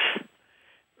 it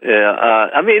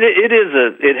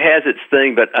has its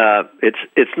thing, but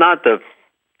it's not the.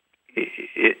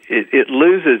 It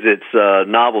loses its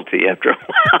novelty after a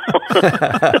while.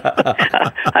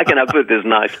 How can I put this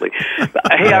nicely?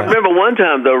 Hey, I remember one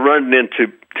time though running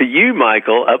into you,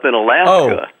 Michael, up in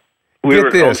Alaska. We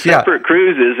were on separate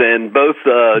cruises and both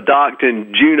docked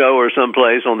in Juneau or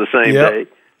someplace on the same day.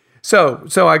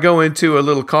 So I go into a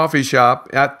little coffee shop.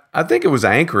 I think it was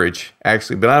Anchorage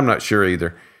actually, but I'm not sure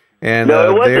either. And no,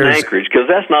 it wasn't Anchorage because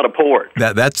that's not a port.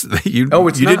 That's you. Oh,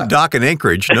 it's you not. Didn't dock in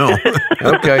Anchorage, no.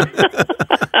 Okay.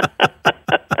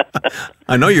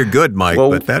 I know you're good, Mike,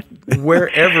 but that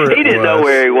wherever he didn't know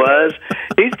where he was.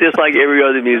 He's just like every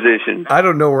other musician. I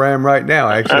don't know where I am right now.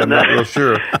 Actually, I'm not real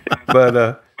sure.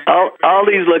 But all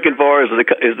he's looking for is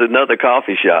another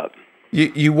coffee shop.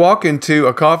 You walk into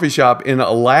a coffee shop in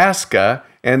Alaska,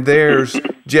 and there's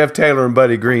Jeff Taylor and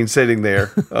Buddy Green sitting there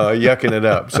yucking it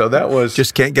up. So that was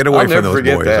just can't get away from those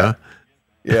boys, that. Huh?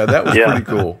 Yeah, that was pretty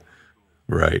cool.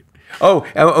 Right. Oh,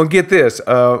 and get this.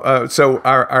 So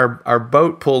our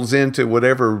boat pulls into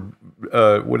whatever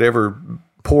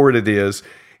port it is,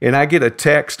 and I get a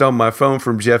text on my phone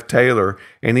from Jeff Taylor,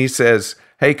 and he says,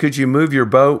 "Hey, could you move your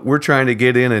boat? We're trying to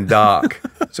get in and dock."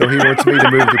 So he wants me to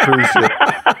move the cruise ship.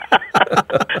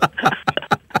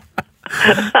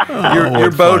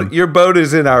 Your boat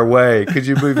is in our way. Could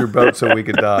you move your boat so we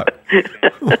can dock?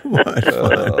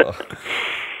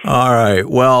 All right.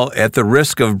 Well, at the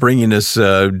risk of bringing us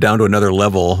down to another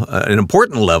level, an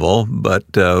important level, but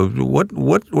what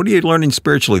are you learning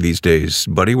spiritually these days,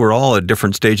 buddy? We're all at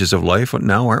different stages of life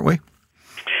now, aren't we?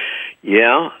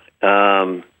 Yeah.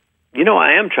 You know,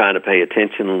 I am trying to pay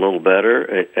attention a little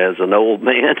better as an old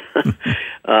man.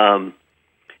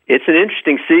 It's an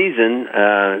interesting season.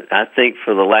 I think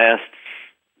for the last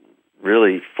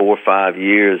really 4 or 5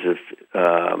 years,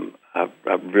 I've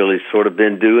really sort of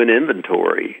been doing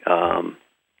inventory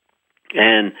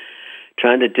and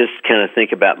trying to just kind of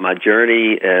think about my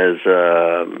journey as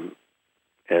a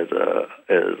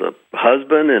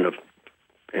husband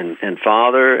and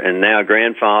father, and now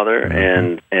grandfather,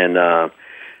 and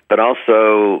but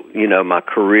also, you know, my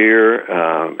career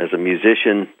as a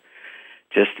musician.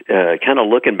 Just kind of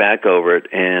looking back over it,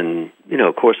 and you know,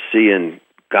 of course, seeing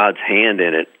God's hand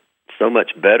in it so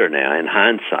much better now in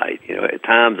hindsight. You know, at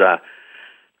times I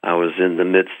was in the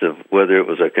midst of whether it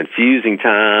was a confusing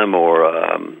time or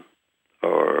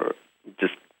or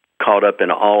just caught up in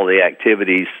all the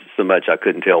activities so much I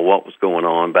couldn't tell what was going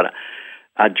on. But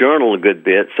I journal a good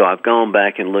bit, so I've gone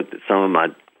back and looked at some of my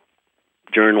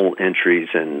journal entries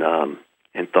and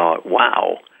thought,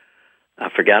 wow, I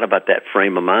forgot about that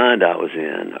frame of mind I was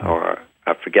in, or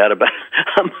I forgot about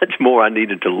how much more I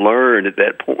needed to learn at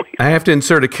that point. I have to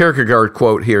insert a Kierkegaard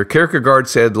quote here. Kierkegaard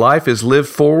said, "Life is lived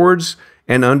forwards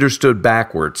and understood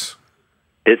backwards."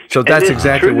 So that's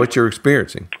exactly true. What you're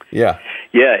experiencing. Yeah.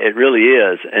 Yeah, it really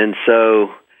is. And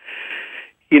so,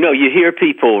 you know, you hear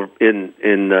people in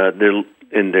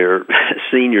their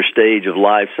senior stage of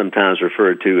life sometimes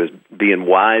referred to as being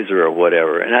wiser or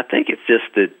whatever. And I think it's just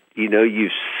that, you know,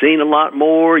 you've seen a lot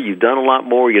more, you've done a lot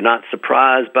more, you're not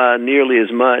surprised by nearly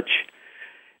as much.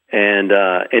 And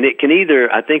it can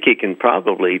either, I think it can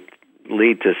probably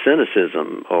lead to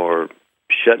cynicism or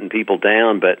shutting people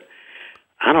down, but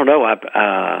I don't know.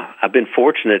 I've been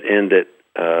fortunate in that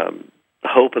the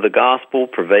hope of the gospel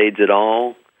pervades it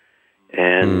all,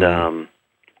 and I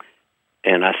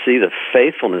see the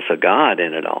faithfulness of God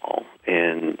in it all,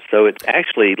 and so it's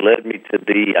actually led me to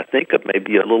be, I think,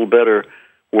 maybe a little better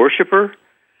worshiper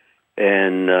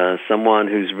and someone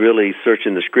who's really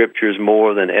searching the Scriptures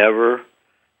more than ever.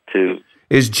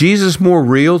 Is Jesus more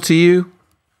real to you?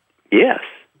 Yes.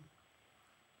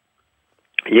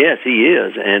 Yes, he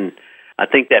is, and I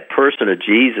think that person of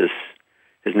Jesus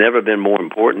has never been more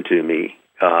important to me.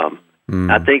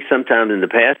 I think sometimes in the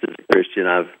past as a Christian,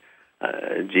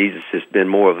 Jesus has been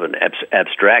more of an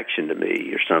abstraction to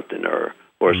me or something, or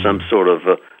some sort of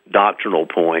a doctrinal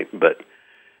point.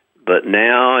 But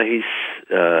now he's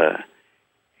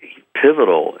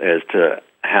pivotal as to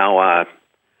how I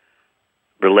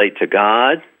relate to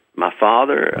God, my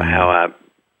Father, how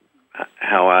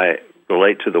I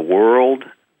relate to the world,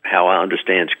 how I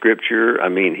understand Scripture. I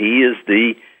mean, he is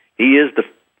the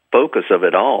focus of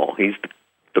it all. He's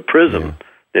the prism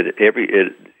that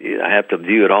I have to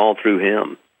view it all through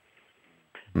him.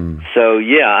 So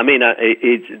yeah, I mean,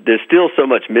 there's still so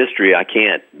much mystery. I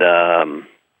can't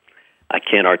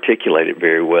articulate it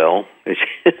very well, as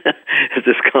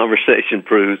this conversation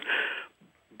proves.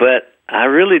 But I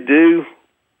really do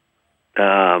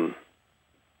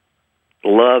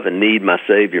love and need my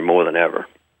Savior more than ever.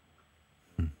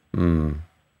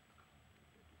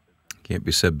 Can't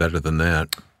be said better than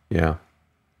that. Yeah.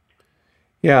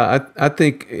 Yeah, I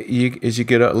think as you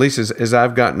get, at least as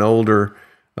I've gotten older,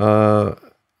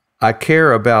 I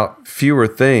care about fewer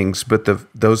things, but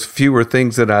those fewer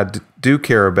things that I do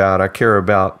care about, I care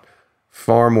about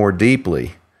far more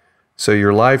deeply. So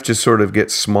your life just sort of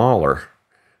gets smaller,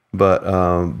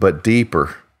 but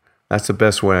deeper. That's the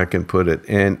best way I can put it.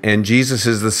 And Jesus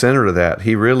is the center of that.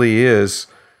 He really is.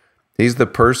 He's the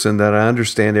person that I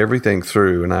understand everything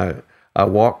through, and I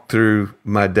walk through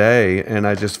my day, and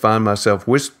I just find myself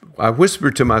I whisper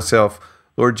to myself,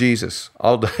 "Lord Jesus,"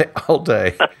 all day.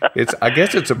 I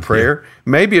guess it's a prayer.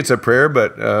 Maybe it's a prayer,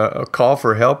 but a call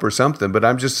for help or something. But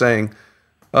I'm just saying,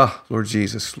 "Oh, Lord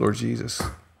Jesus, Lord Jesus."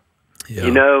 Yeah.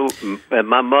 You know,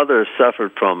 my mother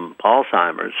suffered from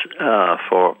Alzheimer's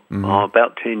for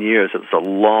about 10 years. It was a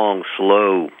long,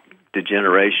 slow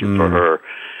degeneration for her,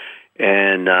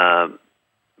 and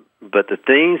but the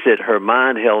things that her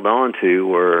mind held on to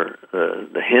were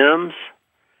the hymns.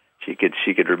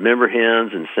 She could remember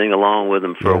hymns and sing along with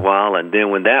them for a while, and then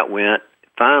when that went,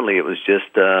 finally it was just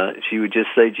she would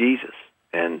just say Jesus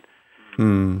and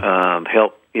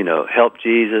help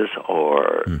Jesus,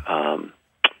 or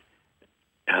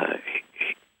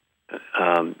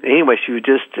anyway, she would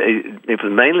just, it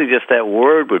was mainly just that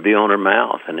word would be on her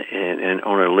mouth and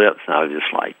on her lips, and I was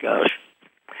just like,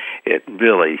 it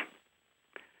really.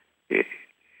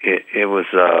 It was,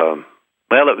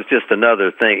 well, it was just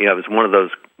another thing. You know, it was one of those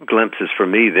glimpses for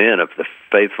me then of the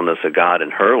faithfulness of God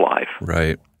in her life.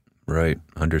 Right.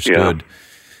 Understood. Yeah.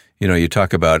 You know, you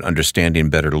talk about understanding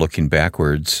better, looking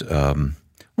backwards. One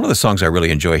of the songs I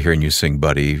really enjoy hearing you sing,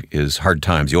 Buddy, is Hard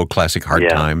Times, the old classic Hard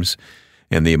Times,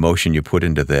 and the emotion you put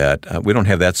into that. We don't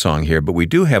have that song here, but we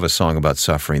do have a song about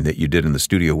suffering that you did in the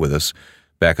studio with us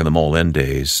back in the Mole End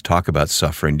days. Talk about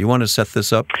suffering. Do you want to set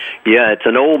this up? Yeah, it's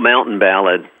an old mountain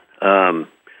ballad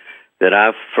that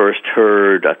I first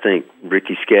heard, I think,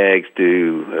 Ricky Skaggs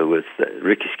do with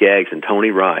Ricky Skaggs and Tony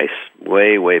Rice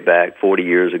way back 40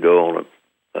 years ago on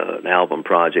an album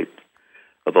project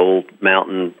of old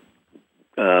mountain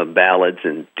ballads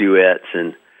and duets,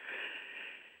 and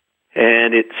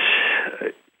it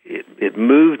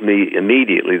moved me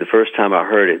immediately the first time I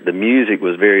heard it. The music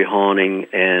was very haunting,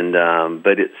 and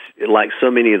but it's like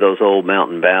so many of those old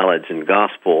mountain ballads and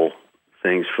gospel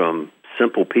things from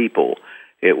simple people.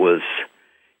 It was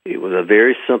it was a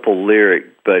very simple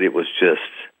lyric, but it was just,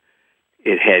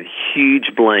 it had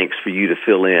huge blanks for you to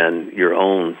fill in your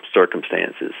own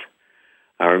circumstances.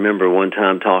 I remember one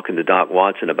time talking to Doc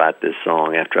Watson about this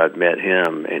song after I'd met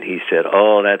him, and he said,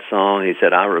 oh, that song, he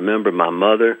said, I remember my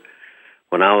mother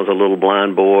when I was a little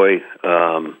blind boy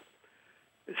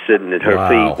sitting at her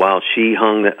feet while she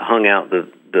hung out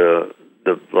the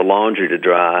laundry to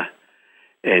dry,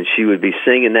 and she would be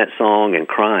singing that song and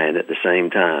crying at the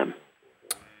same time.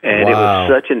 And it was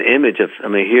such an image of, I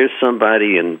mean, here's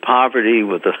somebody in poverty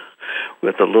with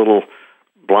a little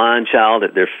blind child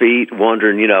at their feet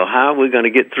wondering, you know, how are we going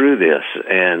to get through this?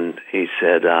 And he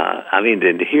said, I mean,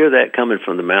 to hear that coming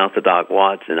from the mouth of Doc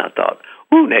Watson, I thought,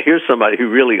 ooh, now here's somebody who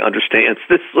really understands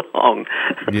this song.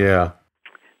 Yeah.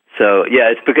 So, yeah,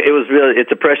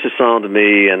 it's a precious song to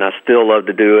me, and I still love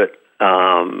to do it.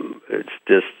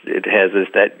 It has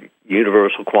that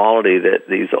universal quality that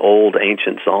these old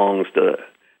ancient songs do.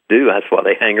 That's why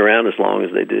they hang around as long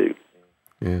as they do.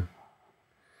 Yeah.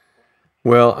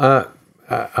 Well,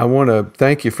 I want to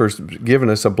thank you for giving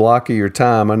us a block of your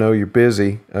time. I know you're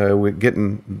busy with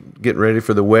getting ready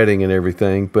for the wedding and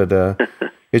everything, but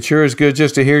it sure is good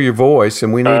just to hear your voice,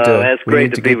 and we need to. That's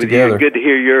great to be with you. Good to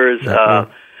hear yours,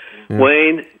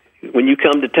 Wayne. When you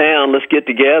come to town, let's get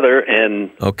together and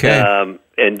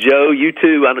and Joe, you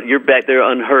too. You're back there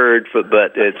unheard,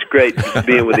 but it's great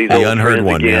being with these old friends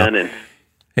again. Yeah.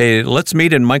 Hey, let's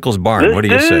meet in Michael's barn. What do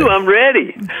you say? I'm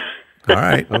ready. All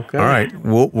right. Okay. All right.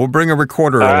 We'll bring a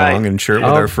recorder along and share it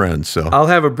with our friends. So I'll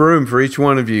have a broom for each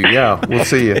one of you. Yeah, we'll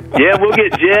see you. Yeah, we'll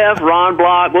get Jeff, Ron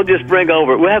Block. We'll just bring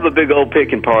over. We'll have a big old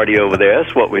picking party over there.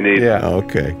 That's what we need. Yeah.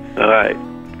 Okay. All right.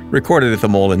 Recorded at the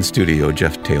Mullen Studio,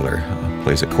 Jeff Taylor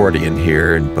plays accordion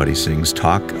here, and Buddy sings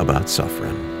 "Talk About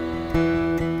Suffering."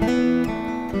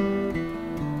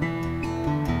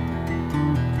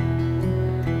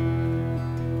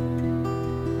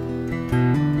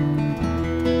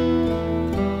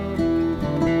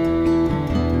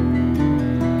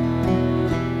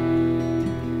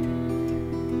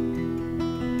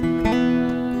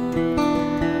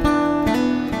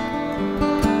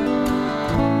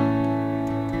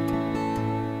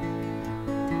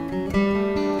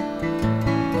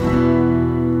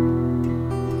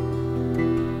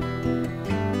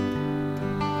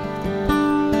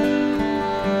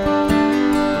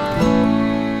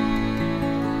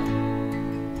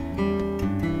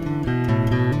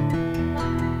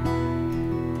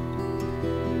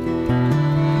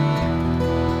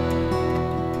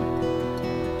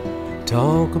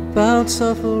 Talk about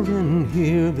suffering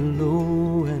here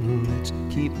below, and let's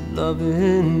keep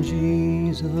loving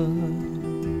Jesus.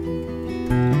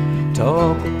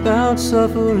 Talk about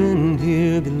suffering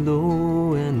here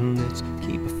below, and let's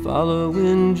keep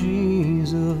following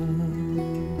Jesus.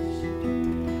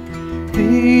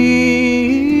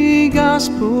 The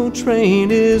gospel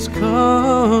train is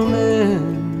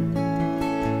coming,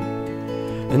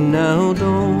 and now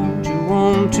don't you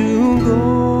want to go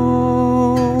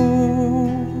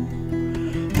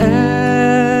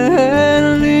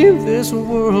and leave this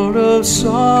world of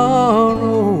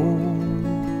sorrow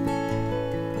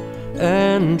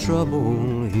and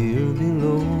trouble here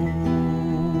below?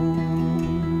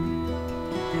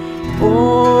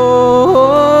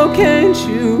 Oh, can't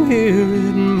you hear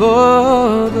it,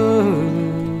 Mother?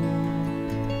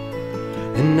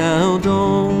 And now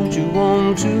don't you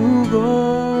want to go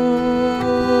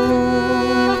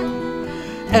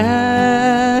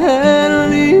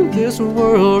and leave this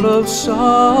world of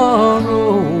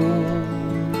sorrow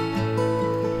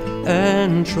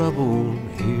and trouble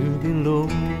here below?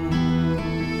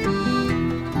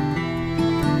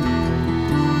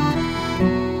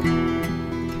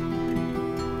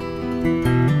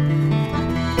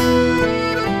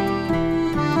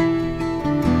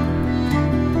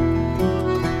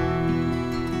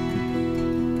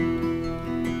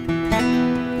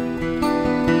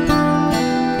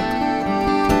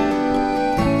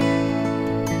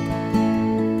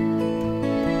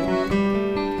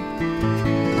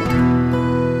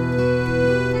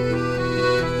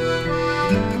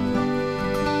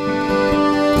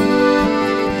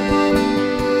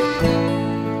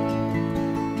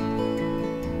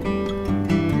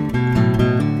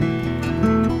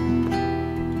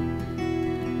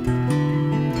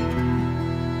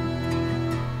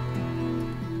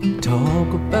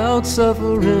 Talk about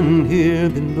suffering here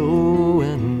below,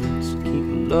 and let's keep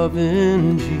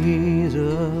loving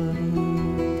Jesus.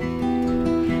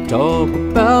 Talk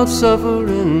about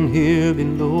suffering here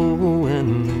below,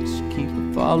 and let's keep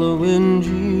following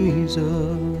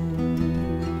Jesus.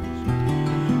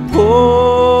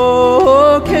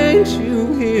 Oh, can't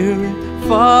you hear it,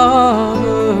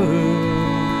 Father?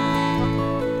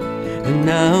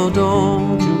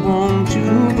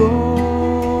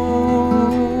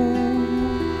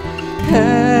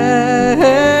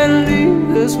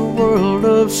 this world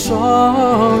of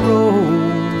sorrow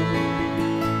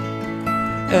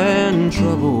and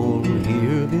trouble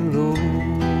here below.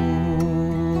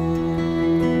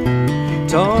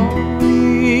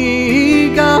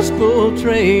 Tarry, gospel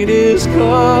train is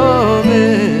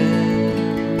coming.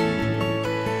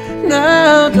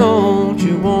 Now don't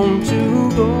you want to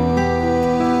go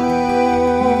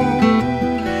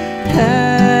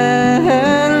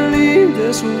and leave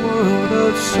this world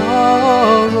of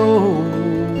sorrow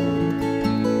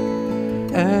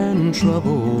and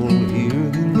trouble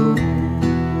here below?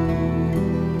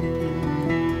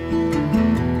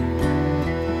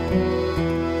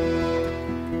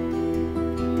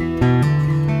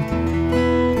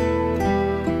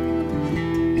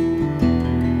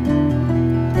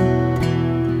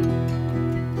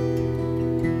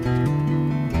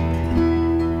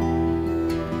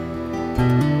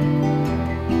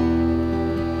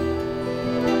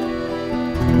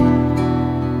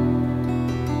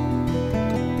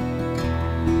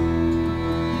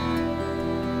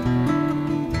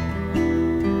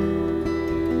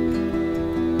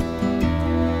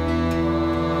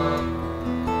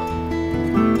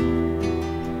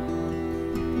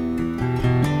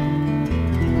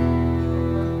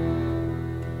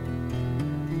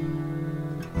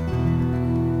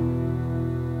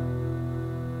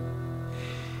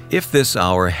 If this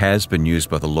hour has been used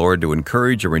by the Lord to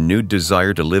encourage a renewed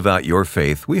desire to live out your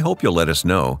faith, we hope you'll let us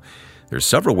know. There's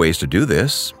several ways to do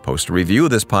this. Post a review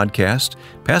of this podcast,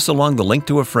 pass along the link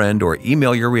to a friend, or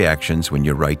email your reactions when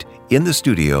you write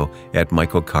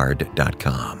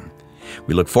inthestudio@michaelcard.com.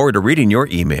 We look forward to reading your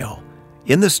email,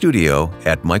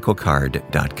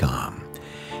 inthestudio@michaelcard.com.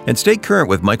 And stay current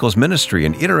with Michael's ministry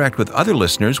and interact with other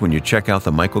listeners when you check out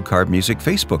the Michael Card Music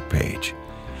Facebook page.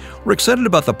 We're excited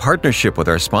about the partnership with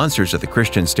our sponsors at the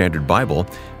Christian Standard Bible.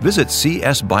 Visit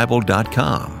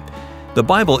csbible.com. The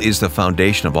Bible is the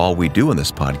foundation of all we do in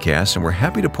this podcast, and we're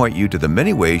happy to point you to the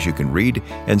many ways you can read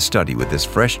and study with this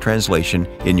fresh translation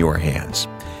in your hands.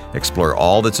 Explore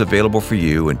all that's available for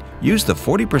you and use the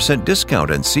 40% discount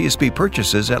on CSB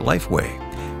purchases at Lifeway.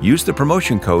 Use the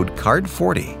promotion code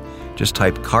CARD40. Just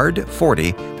type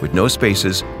CARD40 with no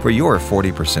spaces for your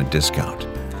 40% discount.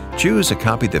 Choose a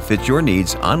copy that fits your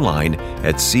needs online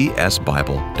at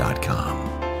csbible.com.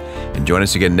 And join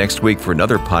us again next week for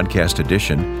another podcast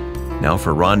edition. Now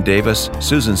for Ron Davis,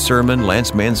 Susan Sermon,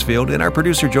 Lance Mansfield, and our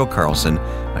producer Joe Carlson,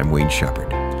 I'm Wayne Shepherd.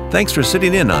 Thanks for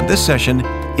sitting in on this session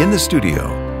in the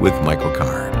studio with Michael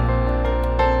Card.